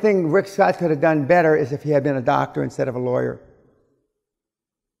 the only thing Rick Scott could have done better is if he had been a doctor instead of a lawyer.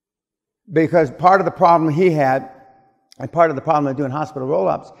 Because part of the problem he had, and part of the problem of doing hospital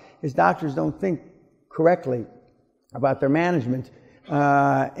roll-ups, is doctors don't think correctly about their management.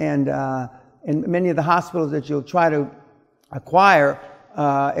 And many of the hospitals that you'll try to acquire,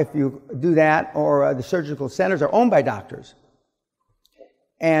 if you do that, or the surgical centers are owned by doctors.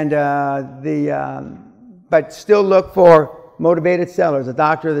 And but still look for motivated sellers, a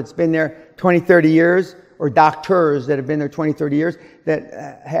doctor that's been there 20, 30 years, or doctors that have been there 20, 30 years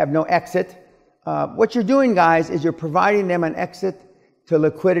that have no exit. What you're doing, guys, is you're providing them an exit to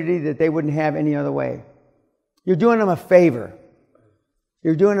liquidity that they wouldn't have any other way. You're doing them a favor.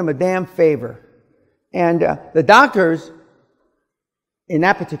 You're doing them a damn favor. And the doctors, in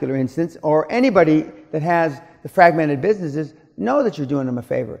that particular instance, or anybody that has the fragmented businesses, know that you're doing them a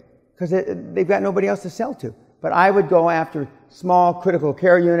favor because they've got nobody else to sell to. But I would go after small critical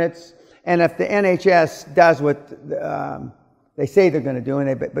care units. And if the NHS does what they say they're going to do,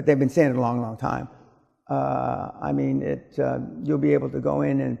 but they've been saying it a long, long time, I mean, you'll be able to go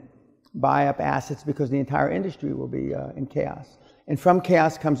in and buy up assets because the entire industry will be in chaos. And from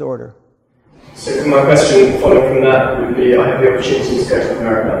chaos comes order. So my question following from that would be, I have the opportunity to go to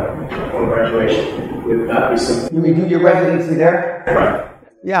America upon graduation. Would that be something? You mean do your residency there? Right.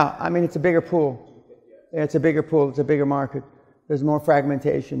 Yeah, I mean, it's a bigger pool. It's a bigger pool. It's a bigger market. There's more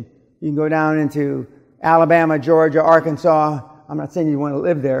fragmentation. You can go down into Alabama, Georgia, Arkansas. I'm not saying you want to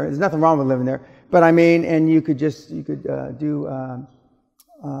live there. There's nothing wrong with living there. But I mean, and you could do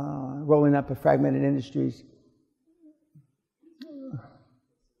rolling up of fragmented industries.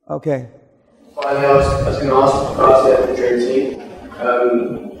 Okay. Finally, I was going to ask about the dream team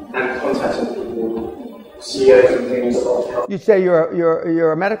and contacting people, CEOs and things of health. You say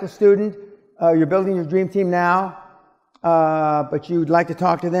you're a medical student. You're building your dream team now, but you'd like to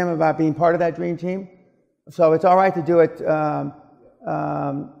talk to them about being part of that dream team. So it's all right to do it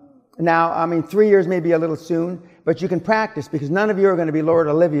now. I mean, 3 years may be a little soon, but you can practice because none of you are going to be Lord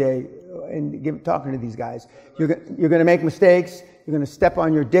Olivier and talking to these guys. You're going to make mistakes. You're going to step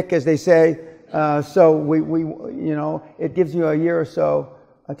on your dick, as they say. So you know, it gives you a year or so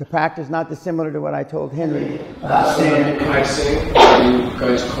to practice, not dissimilar to what I told Henry about saying. Practicing,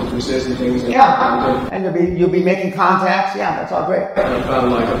 going to conferences and things. Yeah, and you'll be making contacts. Yeah, that's all great. I found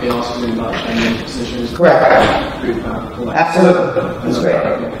like I've been asking about training positions. Correct. Absolutely. That's great.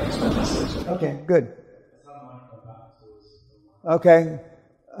 It's fantastic. Okay, good. Okay,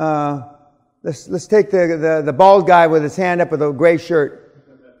 let's take the bald guy with his hand up with a gray shirt.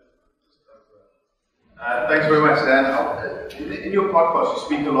 Thanks very much, Dan. In your podcast, you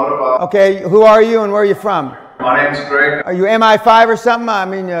speak a lot about... Okay, who are you and where are you from? My name's Greg. Are you MI5 or something? I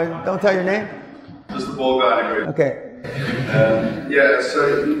mean, don't tell your name. Just the bald guy in a gray. Okay. Yeah,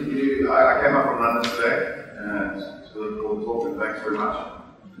 so I came up from London today, so we'll talk, and thanks very much.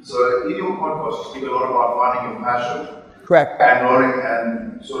 So in your podcast, you speak a lot about finding your passion. Correct. And rolling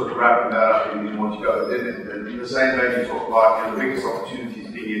and sort of wrapping that up in what you go. And in the same vein, you talk about the biggest opportunities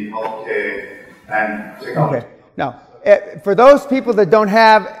being in healthcare and technology. Okay. Now, for those people that don't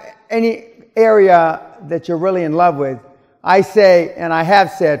have any area that you're really in love with, I say, and I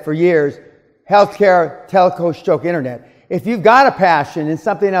have said for years, healthcare, telco, stroke, internet. If you've got a passion in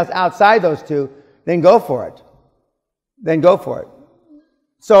something else outside those two, then go for it. Then go for it.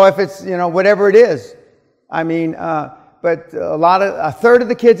 So if it's, you know, whatever it is, I mean, but a third of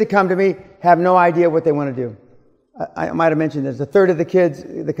the kids that come to me have no idea what they want to do. I might have mentioned this. A third of the kids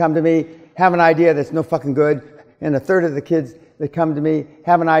that come to me have an idea that's no fucking good, and a third of the kids that come to me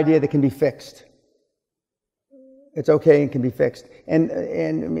have an idea that can be fixed. It's okay and can be fixed.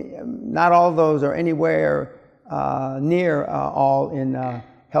 And not all of those are anywhere near all in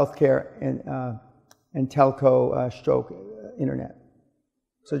healthcare and telco, stroke, internet.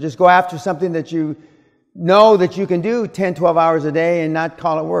 So just go after something that you know that you can do 10, 12 hours a day and not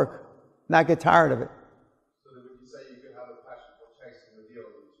call it work, not get tired of it. So would you say you could have a passion for chasing the deal?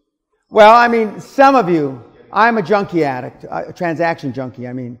 Well, I mean, some of you, I'm a junkie addict, a transaction junkie.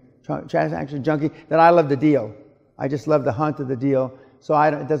 I mean, transaction junkie, that I love the deal. I just love the hunt of the deal. So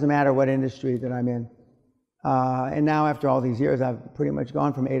it doesn't matter what industry that I'm in. And now after all these years, I've pretty much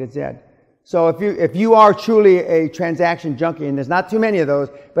gone from A to Z. So if you are truly a transaction junkie, and there's not too many of those,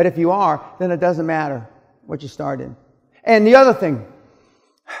 but if you are, then it doesn't matter what you start in. And the other thing,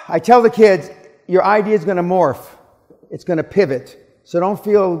 I tell the kids, your idea is going to morph. It's going to pivot. So don't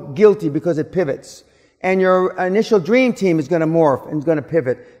feel guilty because it pivots. And your initial dream team is going to morph and it's going to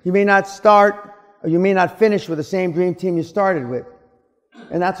pivot. You may not start, or you may not finish with the same dream team you started with.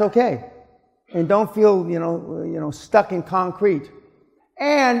 And that's okay. And don't feel, you know, stuck in concrete.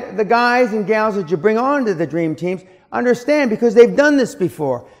 And the guys and gals that you bring on to the dream teams understand because they've done this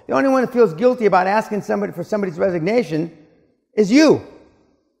before. The only one that feels guilty about asking somebody for somebody's resignation is you.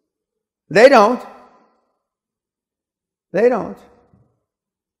 They don't. They don't.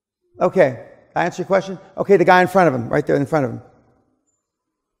 Okay. I answer your question? Okay, the guy in front of him, right there in front of him.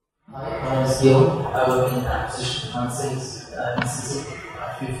 Hi, my name is Gil. I work in acquisition financing in City.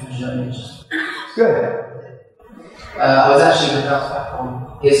 From Germany. Good. I was actually going to bounce back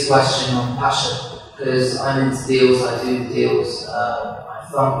on his question on passion because I'm into deals, I do deals, I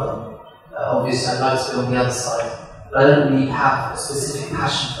fund them. Obviously, I'd like to be on the other side, but I don't really have a specific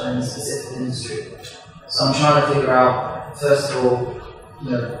passion for any specific industry. So I'm trying to figure out, first of all,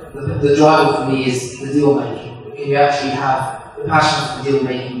 you know, the driver for me is the deal making. Can you actually have the passion for deal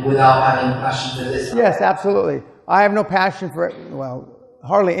making without having a passion for this? Yes, absolutely. I have no passion for, well,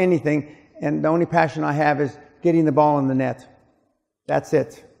 hardly anything, and the only passion I have is getting the ball in the net. That's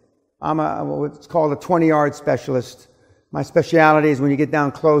it. I'm what's called a 20-yard specialist. My specialty is when you get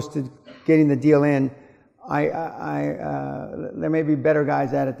down close to getting the deal in. There may be better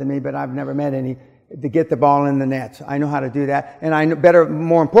guys at it than me, but I've never met any, to get the ball in the net. I know how to do that. And I know better,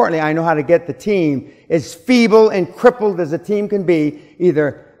 more importantly, I know how to get the team as feeble and crippled as a team can be,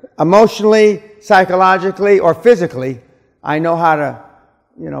 either emotionally, psychologically, or physically. I know how to,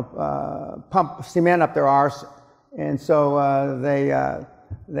 you know, pump cement up their arse, and so they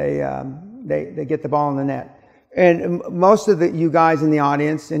get the ball in the net. And most of you guys in the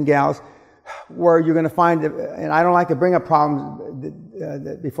audience and gals, where you're going to find, and I don't like to bring up problems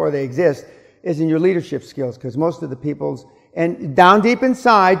before they exist, is in your leadership skills, because most of the people's, and down deep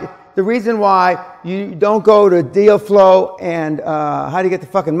inside, the reason why you don't go to deal flow and how do you get the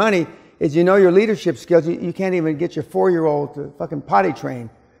fucking money is you know your leadership skills. You can't even get your 4-year-old to fucking potty train.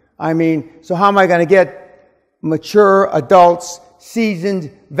 I mean, so how am I going to get mature adults,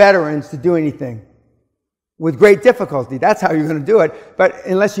 seasoned veterans to do anything? With great difficulty. That's how you're going to do it. But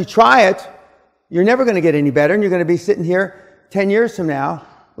unless you try it, you're never going to get any better, and you're going to be sitting here 10 years from now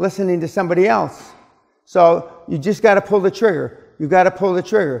listening to somebody else. So you just got to pull the trigger. You got to pull the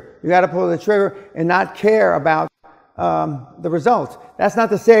trigger. You got to pull the trigger and not care about the results. That's not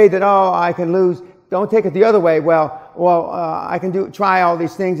to say that, oh, I can lose. Don't take it the other way. I can try all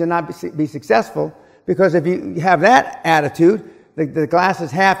these things and not be successful. Because if you have that attitude, the glass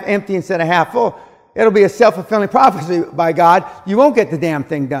is half empty instead of half full, it'll be a self-fulfilling prophecy by God. You won't get the damn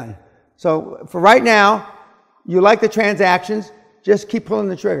thing done. So for right now, you like the transactions, just keep pulling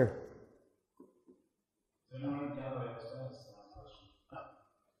the trigger.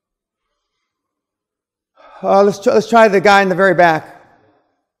 Let's try the guy in the very back.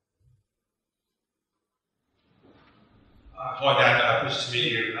 Hi Dan, pleasure to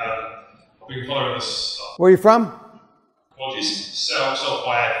meet you. I've been following this stuff. Where are you from? Apologies,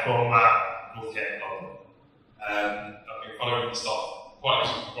 self-fired from North Kent. I've been following the stuff quite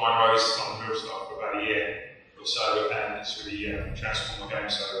closely with Brian Rose on the real stuff for about a year or so, and it's really transformed my game.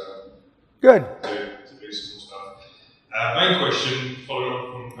 So good to do some more stuff. Main question, following on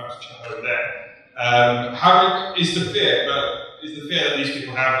from perhaps chat over there. How is the fear? Is the fear that these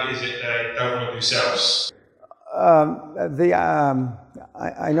people have? Is it they don't want to do sales? I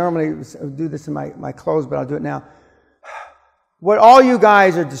normally do this in my clothes, but I'll do it now. What all you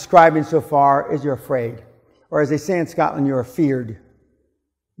guys are describing so far is you're afraid. Or as they say in Scotland, you're afeared.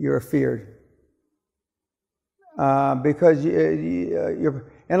 You're afeared. Because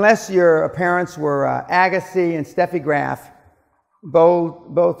unless your parents were Agassi and Steffi Graf,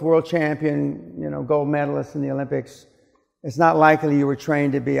 both world champion, gold medalists in the Olympics, it's not likely you were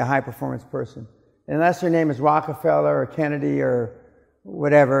trained to be a high performance person. Unless your name is Rockefeller or Kennedy or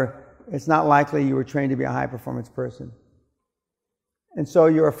whatever, it's not likely you were trained to be a high performance person. And so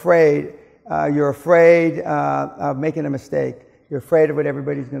you're afraid. You're afraid of making a mistake. You're afraid of what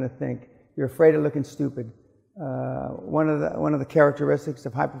everybody's going to think. You're afraid of looking stupid. One of the characteristics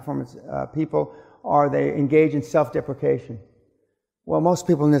of high performance people are they engage in self-deprecation. Well, most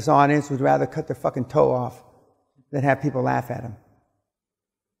people in this audience would rather cut their fucking toe off than have people laugh at them.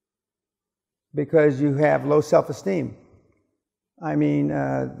 Because you have low self-esteem. I mean,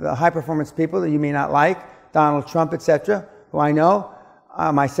 the high-performance people that you may not like, Donald Trump, etc., who I know,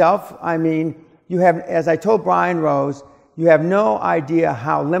 myself, I mean, you have, as I told Brian Rose, you have no idea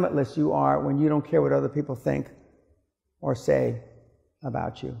how limitless you are when you don't care what other people think or say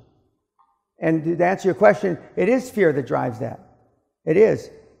about you. And to answer your question, it is fear that drives that. It is.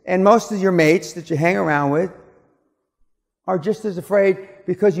 And most of your mates that you hang around with are just as afraid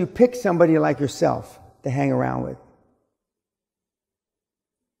because you pick somebody like yourself to hang around with.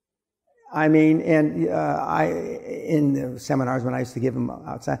 I mean, and in the seminars when I used to give them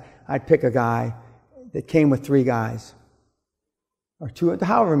outside, I'd pick a guy that came with 3 guys, or 2,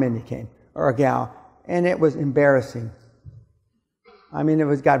 however many came, or a gal, and it was embarrassing. I mean,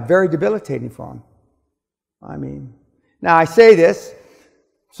 it got very debilitating for him. I mean, now I say this,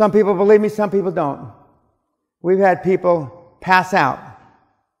 some people believe me, some people don't. We've had people pass out.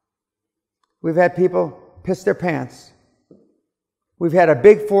 We've had people piss their pants. We've had a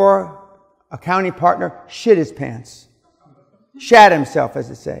Big Four accounting partner shit his pants. Shat himself, as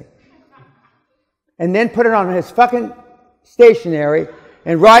they say. And then put it on his fucking stationery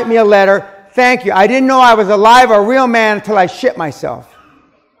and write me a letter. Thank you. I didn't know I was alive or a real man until I shit myself.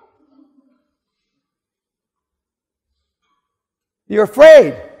 You're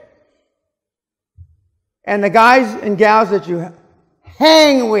afraid. And the guys and gals that you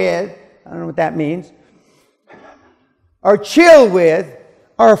hang with, I don't know what that means, or chill with,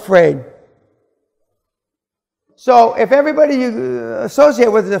 are afraid. So if everybody you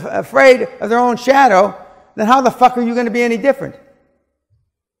associate with is afraid of their own shadow, then how the fuck are you going to be any different?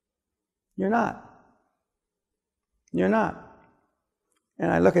 You're not. You're not.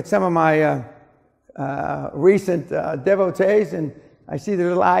 And I look at some of my recent devotees and I see their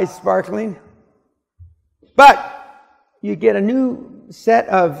little eyes sparkling. But you get a new set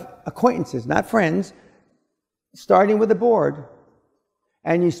of acquaintances, not friends, starting with the board,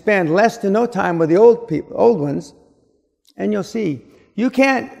 and you spend less to no time with the old ones, and you'll see. You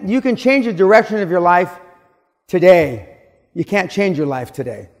can change the direction of your life today. You can't change your life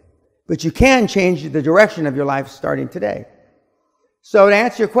today. But you can change the direction of your life starting today. So to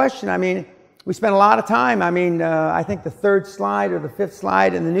answer your question, I mean, we spent a lot of time. I mean, I think the 3rd slide or the 5th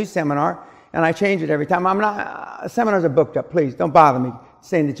slide in the new seminar, and I change it every time. Seminars are booked up. Please, don't bother me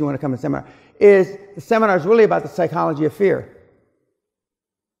saying that you want to come to a seminar. The seminar is really about the psychology of fear.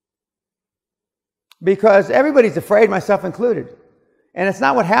 Because everybody's afraid, myself included. And it's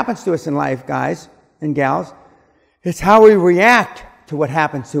not what happens to us in life, guys and gals. It's how we react to what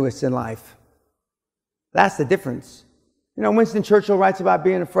happens to us in life. That's the difference. You know, Winston Churchill writes about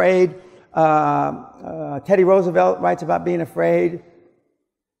being afraid. Teddy Roosevelt writes about being afraid.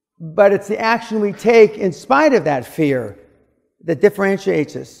 But it's the action we take in spite of that fear that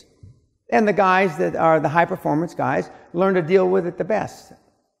differentiates us. And the guys that are the high-performance guys learn to deal with it the best.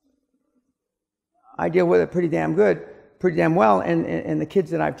 I deal with it pretty damn good, pretty damn well, and the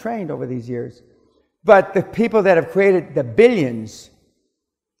kids that I've trained over these years. But the people that have created the billions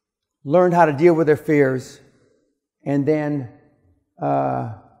learned how to deal with their fears. And then,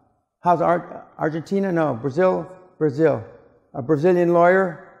 how's Argentina? No, Brazil. A Brazilian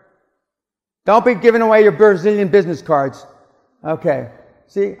lawyer. Don't be giving away your Brazilian business cards. Okay.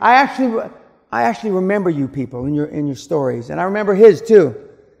 See, I actually remember you people in your stories, and I remember his too.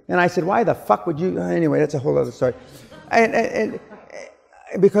 And I said, why the fuck would you? Anyway, that's a whole other story. And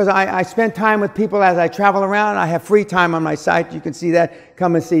because I spend time with people as I travel around. I have free time on my site. You can see that.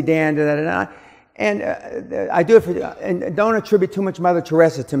 Come and see Dan. And I do it for, and don't attribute too much Mother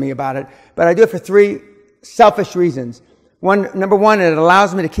Teresa to me about it, but I do it for 3 selfish reasons. Number one, it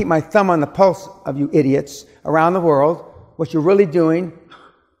allows me to keep my thumb on the pulse of you idiots around the world, what you're really doing,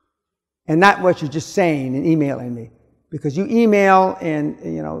 and not what you're just saying and emailing me. Because you email and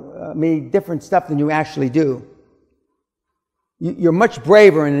me different stuff than you actually do. You're much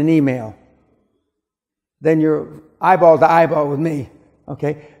braver in an email than you're eyeball to eyeball with me.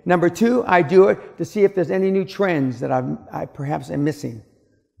 Okay. Number 2, I do it to see if there's any new trends that I perhaps am missing.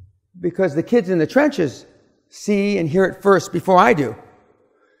 Because the kids in the trenches see and hear it first before I do.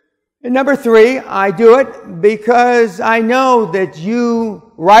 And number 3, I do it because I know that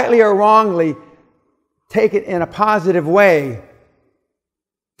you, rightly or wrongly, take it in a positive way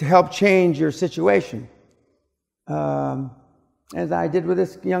to help change your situation. As I did with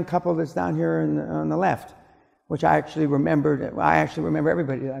this young couple that's down here on the left, which I actually remembered. I actually remember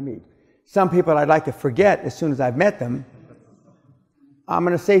everybody that I meet. Some people I'd like to forget as soon as I've met them. I'm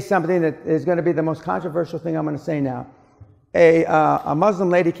going to say something that is going to be the most controversial thing I'm going to say now. A Muslim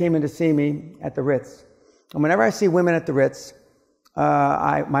lady came in to see me at the Ritz. And whenever I see women at the Ritz,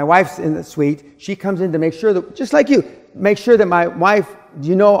 my wife's in the suite. She comes in to make sure that, just like you, make sure that my wife,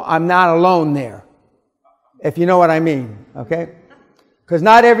 I'm not alone there. If you know what I mean, okay? Because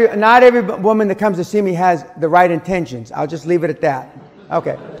not every woman that comes to see me has the right intentions. I'll just leave it at that.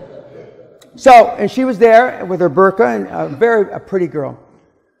 Okay. So, and she was there with her burqa, and a pretty girl.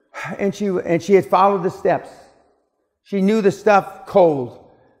 And she had followed the steps. She knew the stuff cold.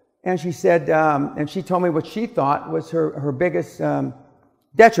 And she said, and she told me what she thought was her biggest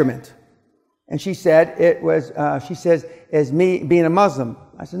detriment. And she said it was, she says, as me being a Muslim.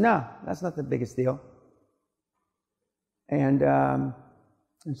 I said, no, that's not the biggest deal. And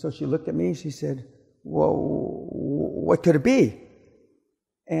so she looked at me, she said, well, what could it be?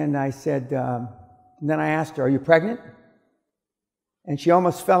 And I said, and then I asked her, are you pregnant? And she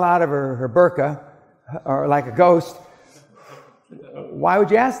almost fell out of her burqa, or like a ghost. Why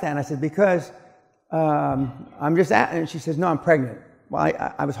would you ask that? And I said, because I'm just asking. And she says, no, I'm pregnant. Well,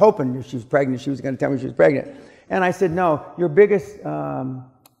 I was hoping if she was pregnant, she was going to tell me she was pregnant. And I said, no, your biggest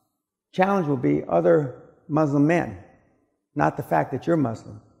challenge will be other Muslim men. Not the fact that you're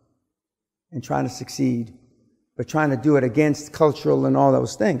Muslim and trying to succeed, but trying to do it against cultural and all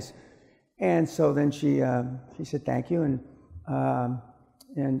those things. And so then she said thank you, and I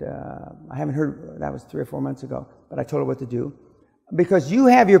haven't heard, that was 3 or 4 months ago, but I told her what to do. Because you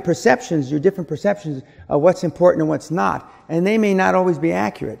have your perceptions, your different perceptions of what's important and what's not, and they may not always be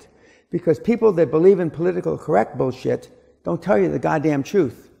accurate. Because people that believe in political correct bullshit don't tell you the goddamn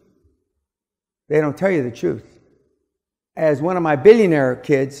truth. They don't tell you the truth. As one of my billionaire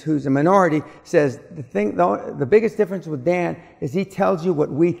kids, who's a minority, says, the biggest difference with Dan is he tells you what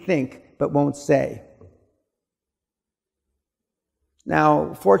we think, but won't say.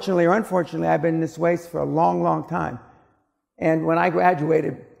 Now, fortunately or unfortunately, I've been this way for a long, long time. And when I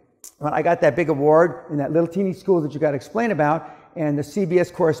graduated, when I got that big award in that little teeny school that you got to explain about, and the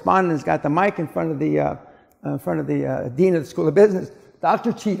CBS correspondent's got the mic in front of the dean of the School of Business,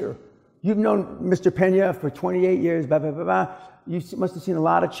 Dr. Teeter. You've known Mr. Pena for 28 years, blah, blah, blah, blah. You must have seen a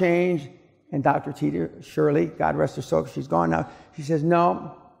lot of change. And Dr. Teeter, Shirley, God rest her soul, she's gone now. She says,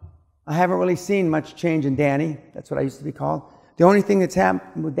 no, I haven't really seen much change in Danny. That's what I used to be called. The only thing that's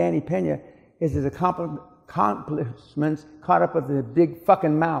happened with Danny Pena is his accomplishments caught up with the big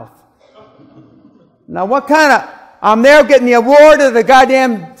fucking mouth. Now, I'm there getting the award of the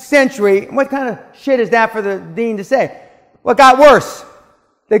goddamn century. What kind of shit is that for the dean to say? What got worse?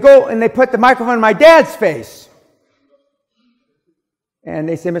 they go and they put the microphone in my dad's face. And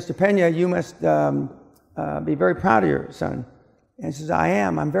they say, Mr. Pena, you must be very proud of your son. And he says, I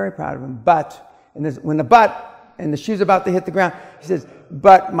am. I'm very proud of him. But, and when the but and the shoe's about to hit the ground, he says,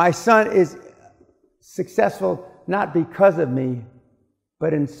 but my son is successful not because of me,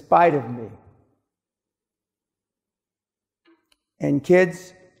 but in spite of me. And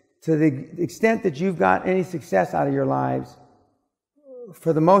kids, to the extent that you've got any success out of your lives,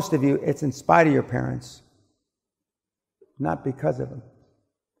 for the most of you, it's in spite of your parents, not because of them.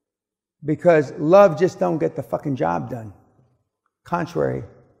 Because love just don't get the fucking job done, contrary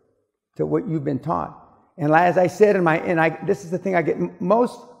to what you've been taught. And as I said this is the thing I get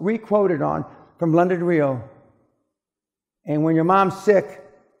most re-quoted on from London to Rio. And when your mom's sick,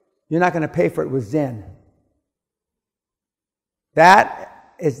 you're not going to pay for it with Zen.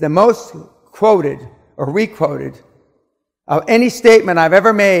 That is the most quoted or re-quoted of any statement I've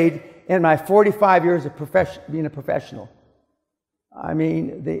ever made in my 45 years of being a professional. I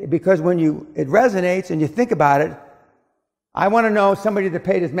mean, because when it resonates and you think about it, I want to know somebody that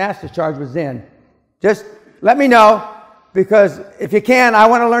paid his master's charge with Zen. Just let me know, because if you can, I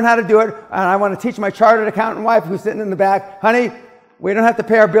want to learn how to do it, and I want to teach my chartered accountant wife who's sitting in the back, honey, we don't have to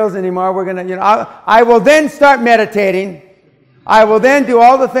pay our bills anymore. We're going to, I will then start meditating. I will then do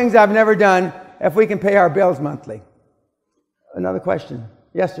all the things I've never done if we can pay our bills monthly. Another question.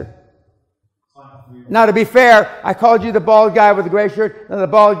 Yes, sir. Now, to be fair, I called you the bald guy with the gray shirt and the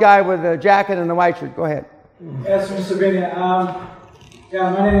bald guy with the jacket and the white shirt. Go ahead. Yes, Mr. Pena.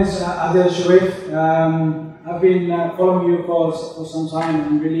 My name is Adil Sharif. I've been following you for some time.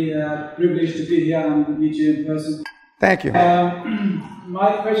 I'm really privileged to be here and meet you in person. Thank you.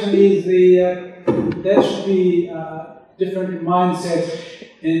 My question is, there should be different mindset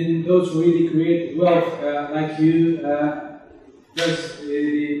in those who really create wealth, like you, plus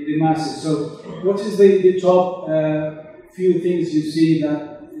the masses. So, what is the top few things you see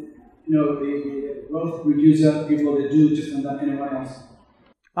that the wealth producer people that do different than anyone else?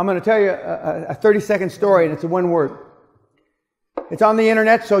 I'm going to tell you a 30-second story, and it's a one word. It's on the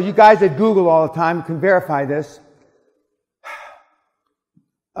internet, so you guys that Google all the time can verify this.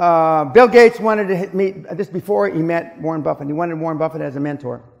 Bill Gates wanted to meet, this before he met Warren Buffett. He wanted Warren Buffett as a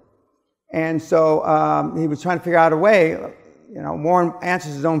mentor. And so he was trying to figure out a way. Warren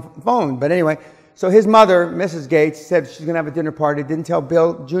answers his own phone. But anyway, so his mother, Mrs. Gates, said she's going to have a dinner party. Didn't tell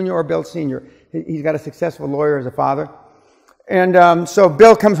Bill Jr. or Bill Sr. He's got a successful lawyer as a father. And so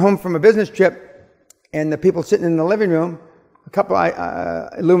Bill comes home from a business trip, and the people sitting in the living room, a couple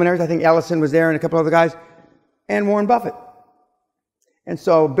luminaries, I think Ellison was there and a couple other guys, and Warren Buffett. And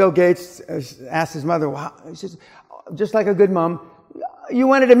so Bill Gates asked his mother, he says, just like a good mom, you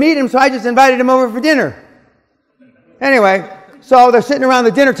wanted to meet him, so I just invited him over for dinner. Anyway, so they're sitting around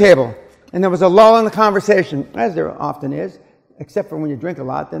the dinner table, and there was a lull in the conversation, as there often is, except for when you drink a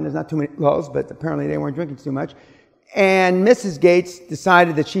lot, then there's not too many lulls, but apparently they weren't drinking too much. And Mrs. Gates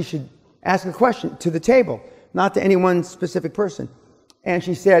decided that she should ask a question to the table, not to any one specific person. And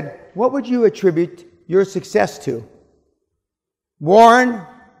she said, what would you attribute your success to? Warren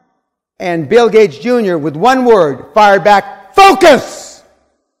and Bill Gates Jr. with one word fired back, focus!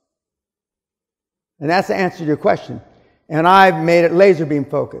 And that's the answer to your question. And I've made it laser beam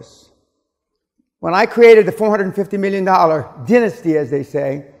focus. When I created the $450 million dynasty, as they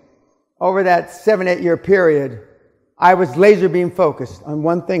say, over that 7-8 year period, I was laser beam focused on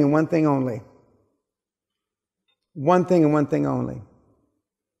one thing and one thing only. One thing and one thing only.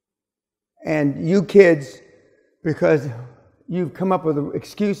 And you kids, because you've come up with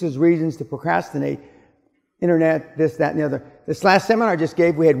excuses, reasons to procrastinate, internet, this, that, and the other. This last seminar I just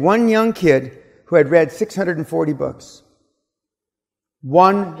gave, we had one young kid who had read 640 books.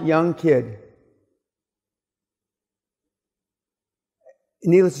 One young kid.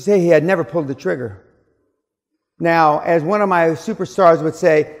 Needless to say, he had never pulled the trigger. Now, as one of my superstars would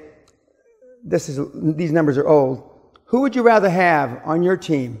say, these numbers are old, who would you rather have on your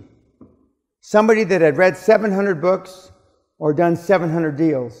team? Somebody that had read 700 books or done 700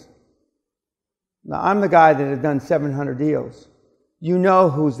 deals? Now, I'm the guy that had done 700 deals. You know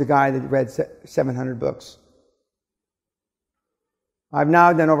who's the guy that read 700 books. I've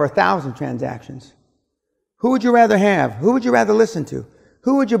now done over 1,000 transactions. Who would you rather have? Who would you rather listen to?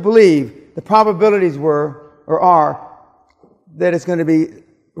 Who would you believe the probabilities were or are that it's going to be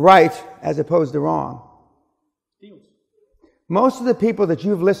right as opposed to wrong? Most of the people that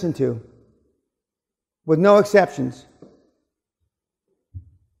you've listened to, with no exceptions,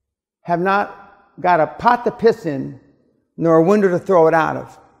 have not got a pot to piss in nor a window to throw it out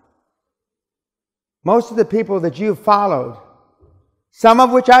of. Most of the people that you've followed some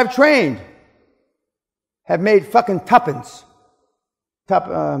of which I've trained, have made fucking tuppence.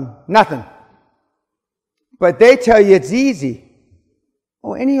 Nothing. But they tell you it's easy.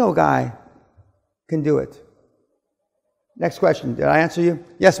 Oh, any old guy can do it. Next question. Did I answer you?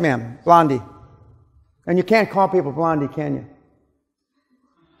 Yes, ma'am. Blondie. And you can't call people Blondie, can you?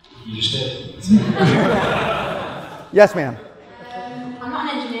 You just did. Yes, ma'am. I'm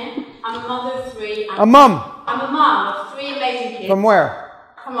not an engineer. I'm a mother of three. A mum. I'm a mum of three amazing kids. From where?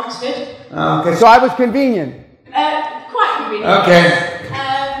 From Oxford. Okay, so I was convenient. Quite convenient. Okay.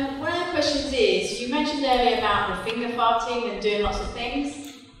 One of the questions is, you mentioned earlier about the finger farting and doing lots of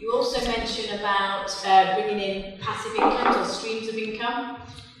things. You also mentioned about bringing in passive income or streams of income.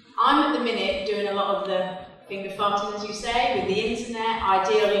 I'm at the minute doing a lot of the finger farting, as you say, with the internet,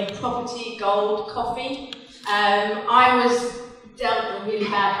 ideally in property, gold, coffee. I was dealt a really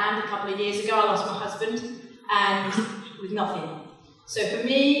bad hand a couple of years ago. I lost my husband, and with nothing. So for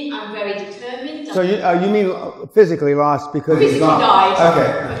me, I'm very determined. So you mean physically lost because physically died.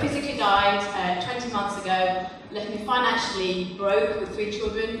 Okay. I physically died 20 months ago, left me financially broke with 3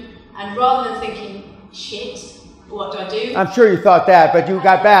 children, and rather than thinking, shit, what do I do? I'm sure you thought that, but you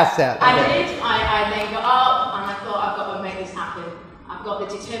got past that. I did. I then got up and I thought, I've got to make this happen. I've got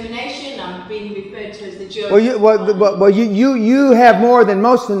the determination. I'm being referred to as the judge. Well, you have more than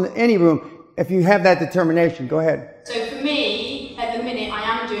most in any room if you have that determination. Go ahead. So for me, at the minute, I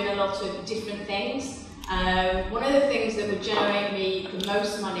am doing a lot of different things. One of the things that would generate me the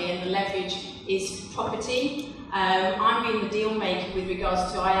most money and the leverage is property. I'm being the deal maker with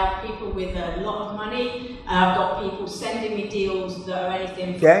regards to, I have people with a lot of money. I've got people sending me deals that are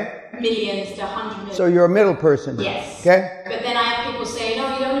anything from millions to 100 million. So you're a middle person. Yes. Okay. But then I have people saying,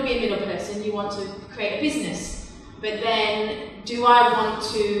 oh, you don't want to be a middle person, you want to create a business. But then, do I want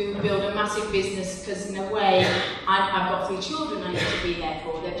to build a massive business? Because in a way, I've got 3 children I need to be there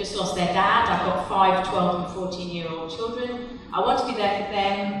for. They've just lost their dad. I've got 5, 12 and 14-year-old children. I want to be there for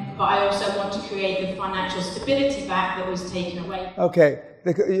them, but I also want to create the financial stability back that was taken away. Okay.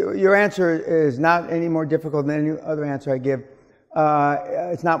 Your answer is not any more difficult than any other answer I give.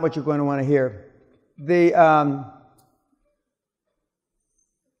 It's not what you're going to want to hear.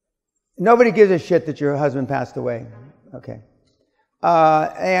 Nobody gives a shit that your husband passed away. Okay.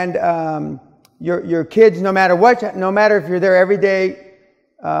 Your kids, no matter what, no matter if you're there every day,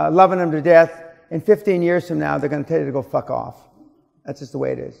 loving them to death, in 15 years from now, they're going to tell you to go fuck off. That's just the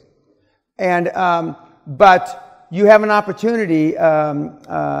way it is. But you have an opportunity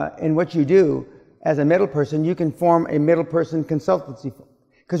in what you do as a middle person. You can form a middle person consultancy.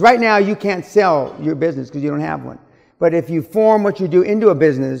 Because right now, you can't sell your business because you don't have one. But if you form what you do into a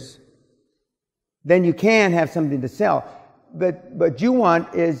business, then you can have something to sell. But what you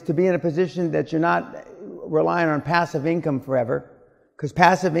want is to be in a position that you're not relying on passive income forever, because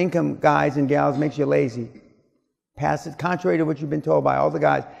passive income, guys and gals, makes you lazy. Passive, contrary to what you've been told by all the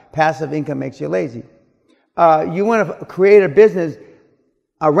guys, passive income makes you lazy. You want to create a business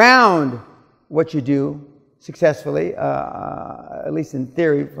around what you do successfully, at least in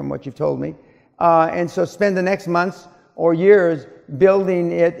theory from what you've told me. And so spend the next months or years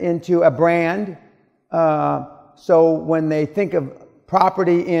building it into a brand. So when they think of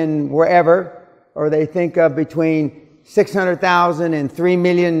property in wherever, or they think of between 600,000 and 3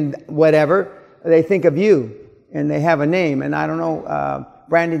 million whatever, they think of you and they have a name. And I don't know,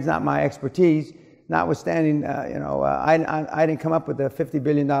 branding's not my expertise, notwithstanding, I didn't come up with the $50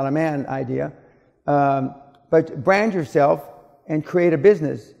 billion man idea. But brand yourself and create a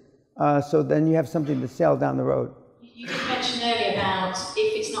business so then you have something to sell down the road. You just mentioned earlier about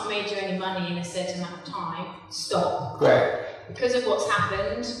if it's not made you any money in a certain amount of time, stop. Right. Because of what's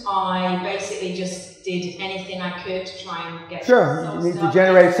happened, I basically just did anything I could to try and get. Sure, you need to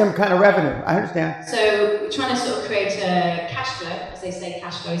generate some kind of revenue. I understand. So we're trying to sort of create a cash flow, as they say,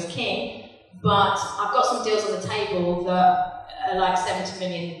 cash flow is king. But I've got some deals on the table that are like £70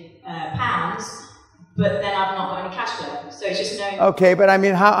 million, but then I've not got any cash flow. So it's just no. Okay, but I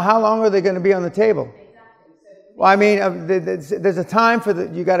mean, how long are they going to be on the table? Well, I mean, there's a time for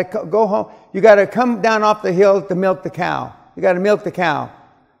you got to go home. You got to come down off the hill to milk the cow. You got to milk the cow.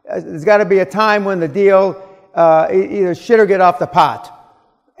 There's got to be a time when the deal either shit or get off the pot.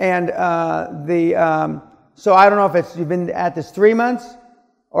 And so I don't know if you've been at this 3 months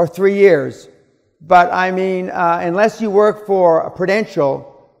or 3 years, but I mean, unless you work for Prudential,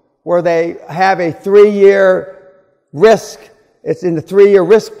 where they have a 3-year risk, it's in the 3-year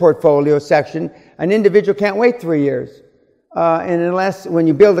risk portfolio section. An individual can't wait 3 years. And unless, when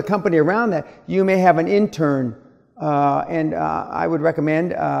you build a company around that, you may have an intern. I would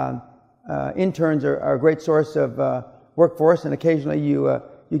recommend interns are a great source of workforce, and occasionally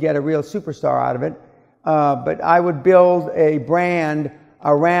you get a real superstar out of it. But I would build a brand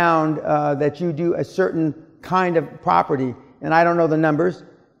around that you do a certain kind of property, and I don't know the numbers,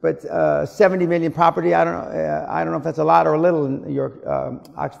 but 70 million property, I don't know if that's a lot or a little in your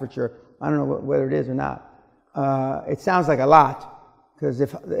Oxfordshire. I don't know whether it is or not. It sounds like a lot, because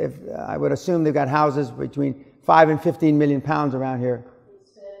if I would assume they've got houses between 5 and 15 million pounds around here.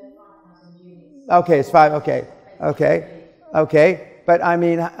 Okay, it's 5. Okay. But I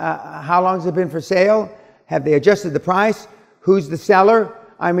mean, how long has it been for sale? Have they adjusted the price? Who's the seller?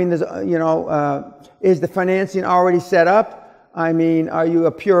 I mean, there's, is the financing already set up? I mean, are you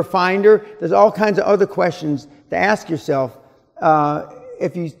a pure finder? There's all kinds of other questions to ask yourself.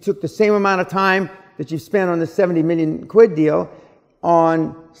 If you took the same amount of time that you spent on the 70 million quid deal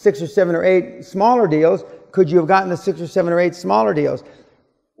on 6 or 7 or 8 smaller deals, could you have gotten the 6 or 7 or 8 smaller deals?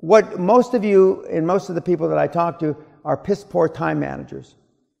 What most of you and most of the people that I talk to are piss poor time managers,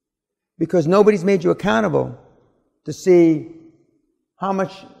 because nobody's made you accountable to see how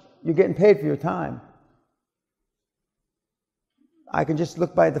much you're getting paid for your time. I can just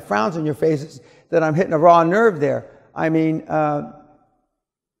look by the frowns on your faces that I'm hitting a raw nerve there. I mean,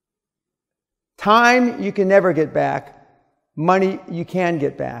 time you can never get back. Money you can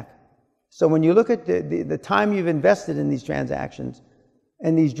get back. So when you look at the time you've invested in these transactions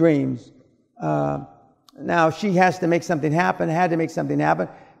and these dreams, now she has to make something happen, had to make something happen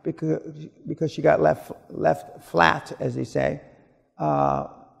because she got left flat, as they say.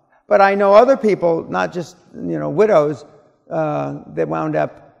 But I know other people, not just widows, that wound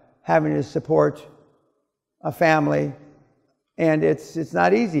up having to support a family, and it's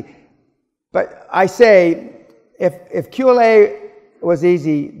not easy. But I say, if QLA was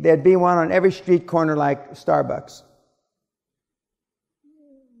easy, there'd be one on every street corner like Starbucks.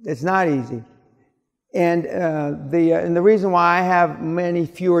 It's not easy. And the reason why I have many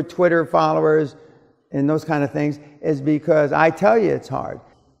fewer Twitter followers and those kind of things is because I tell you it's hard.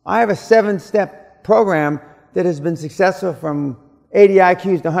 I have a 7-step program that has been successful from 80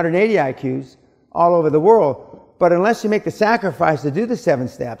 IQs to 180 IQs all over the world. But unless you make the sacrifice to do the 7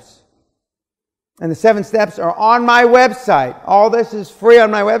 steps, and the 7 steps are on my website. All this is free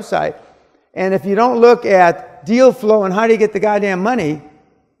on my website. And if you don't look at deal flow and how do you get the goddamn money,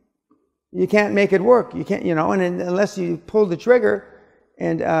 you can't make it work. You can't, and unless you pull the trigger,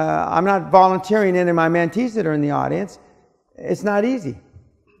 and I'm not volunteering any of my mentees that are in the audience, it's not easy.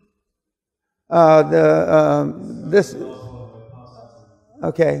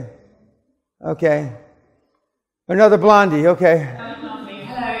 Okay. Another blondie, okay. Hello,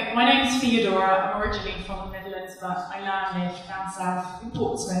 my name is Theodora. I'm originally from the Netherlands, but I now live down south in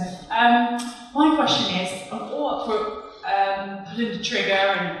Portsmouth. My question is, I'm all up for pulling the trigger,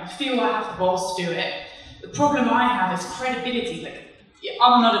 and I feel I have the balls to do it. The problem I have is credibility. Like,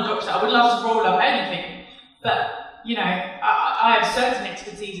 I'm not a doctor. I would love to roll up anything, but I have certain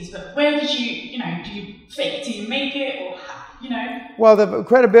expertises. But where did you, do you fake it till you make it, or Well, the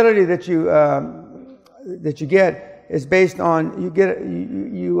credibility that you get is based on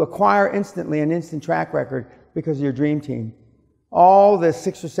you acquire instantly an instant track record because of your dream team. All the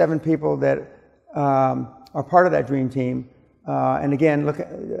 6 or 7 people that are part of that dream team, and again, look at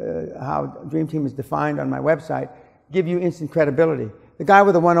how dream team is defined on my website, give you instant credibility. The guy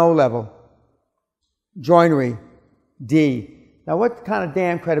with a 1.0 level, joinery, D. Now, what kind of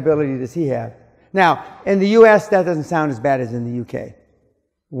damn credibility does he have? Now, in the U.S., that doesn't sound as bad as in the U.K.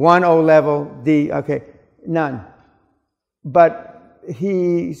 1.0 level, D, okay, none. But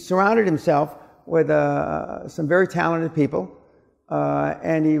he surrounded himself with some very talented people,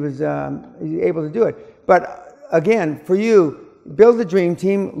 and he was able to do it. But again, for you, build a dream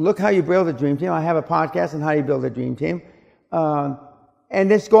team. Look how you build a dream team. I have a podcast on how you build a dream team. And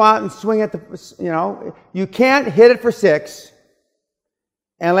just go out and swing at the, you can't hit it for 6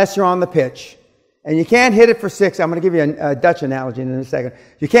 unless you're on the pitch. And you can't hit it for 6. I'm going to give you a Dutch analogy in a second.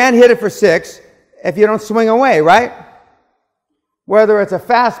 You can't hit it for 6 if you don't swing away, right? Whether it's a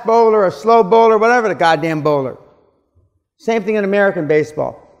fast bowler, a slow bowler, whatever, the goddamn bowler. Same thing in American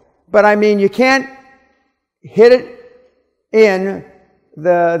baseball. But I mean, you can't hit it in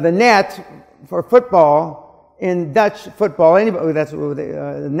the net for football, in Dutch football, anybody, that's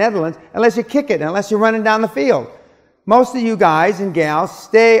the Netherlands, unless you kick it, unless you're running down the field. Most of you guys and gals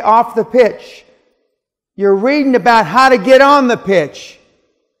stay off the pitch. You're reading about how to get on the pitch.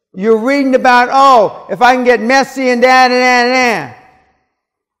 You're reading about, if I can get Messi and da.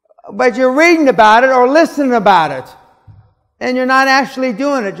 But you're reading about it or listening about it. And you're not actually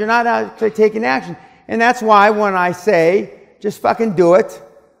doing it. You're not actually taking action. And that's why when I say, just fucking do it,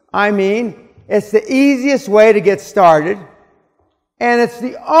 I mean, It's the easiest way to get started, and it's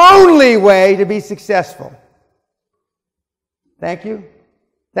the only way to be successful. Thank you.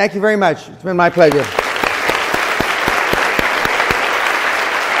 Thank you very much. It's been my pleasure.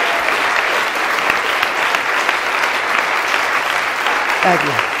 Thank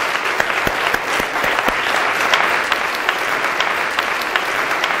you.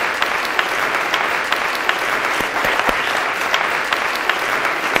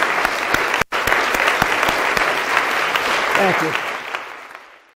 Thank you.